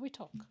 So we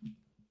talk.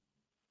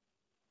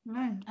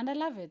 And I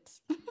love it.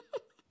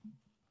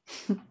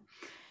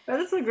 That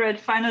is a great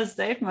final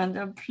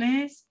statement.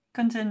 Please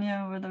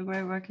continue with the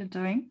great work you're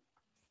doing.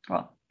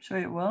 Well, sure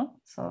you will.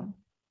 So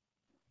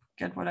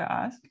get what I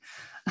ask.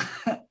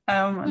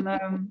 And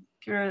I'm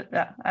curious.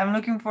 Yeah, I'm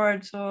looking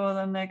forward to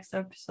the next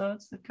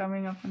episodes that are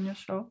coming up on your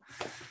show.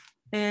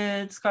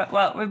 It's got,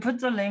 well, we put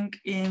the link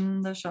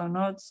in the show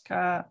notes.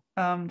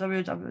 www.Sarah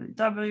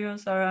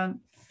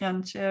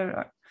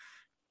Nyanchera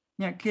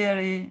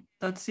Nyakeri.co.ke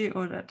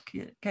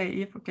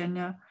for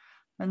Kenya,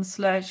 and /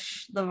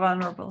 the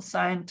Vulnerable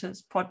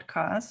Scientist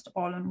podcast,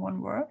 all in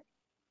one word.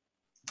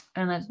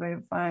 And that's where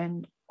you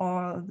find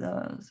all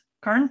the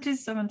currently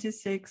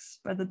 76.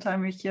 By the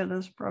time we hear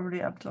this,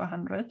 probably up to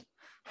 100,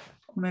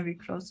 or maybe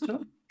close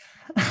to.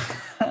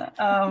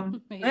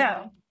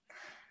 Yeah.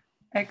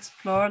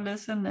 Explore,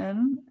 listen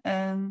in,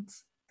 and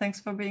thanks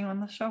for being on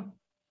the show.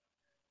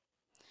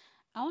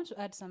 I want to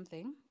add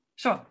something.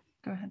 Sure,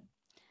 go ahead.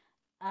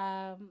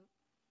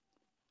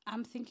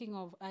 I'm thinking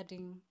of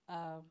adding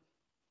a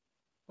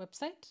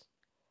website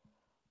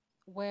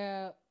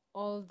where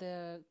all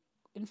the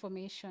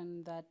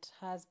information that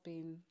has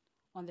been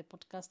on the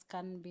podcast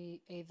can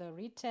be either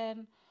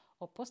written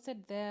or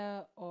posted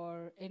there,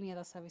 or any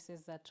other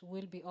services that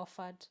will be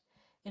offered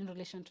in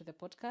relation to the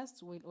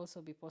podcast will also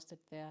be posted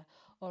there,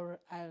 or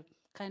a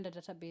kind of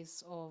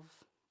database of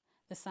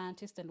the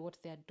scientists and what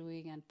they are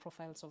doing, and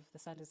profiles of the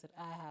scientists that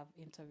I have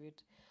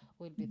interviewed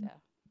will be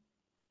there.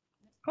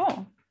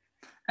 Cool.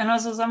 And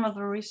also some of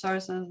the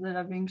resources that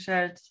are being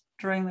shared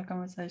during the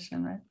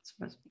conversation, right?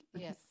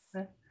 Yes.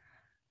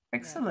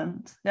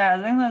 Excellent. Yeah,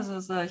 I think this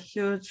is a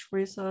huge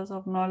resource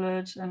of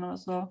knowledge, and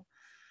also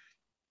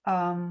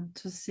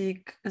to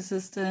seek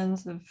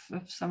assistance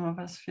if some of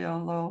us feel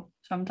low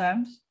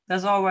sometimes.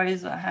 There's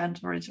always a hand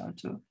to reach out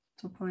to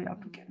pull you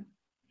up again.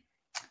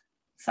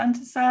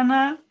 Santi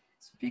Sana,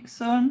 speak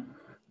soon.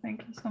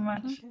 Thank you so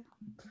much.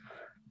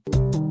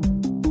 Okay.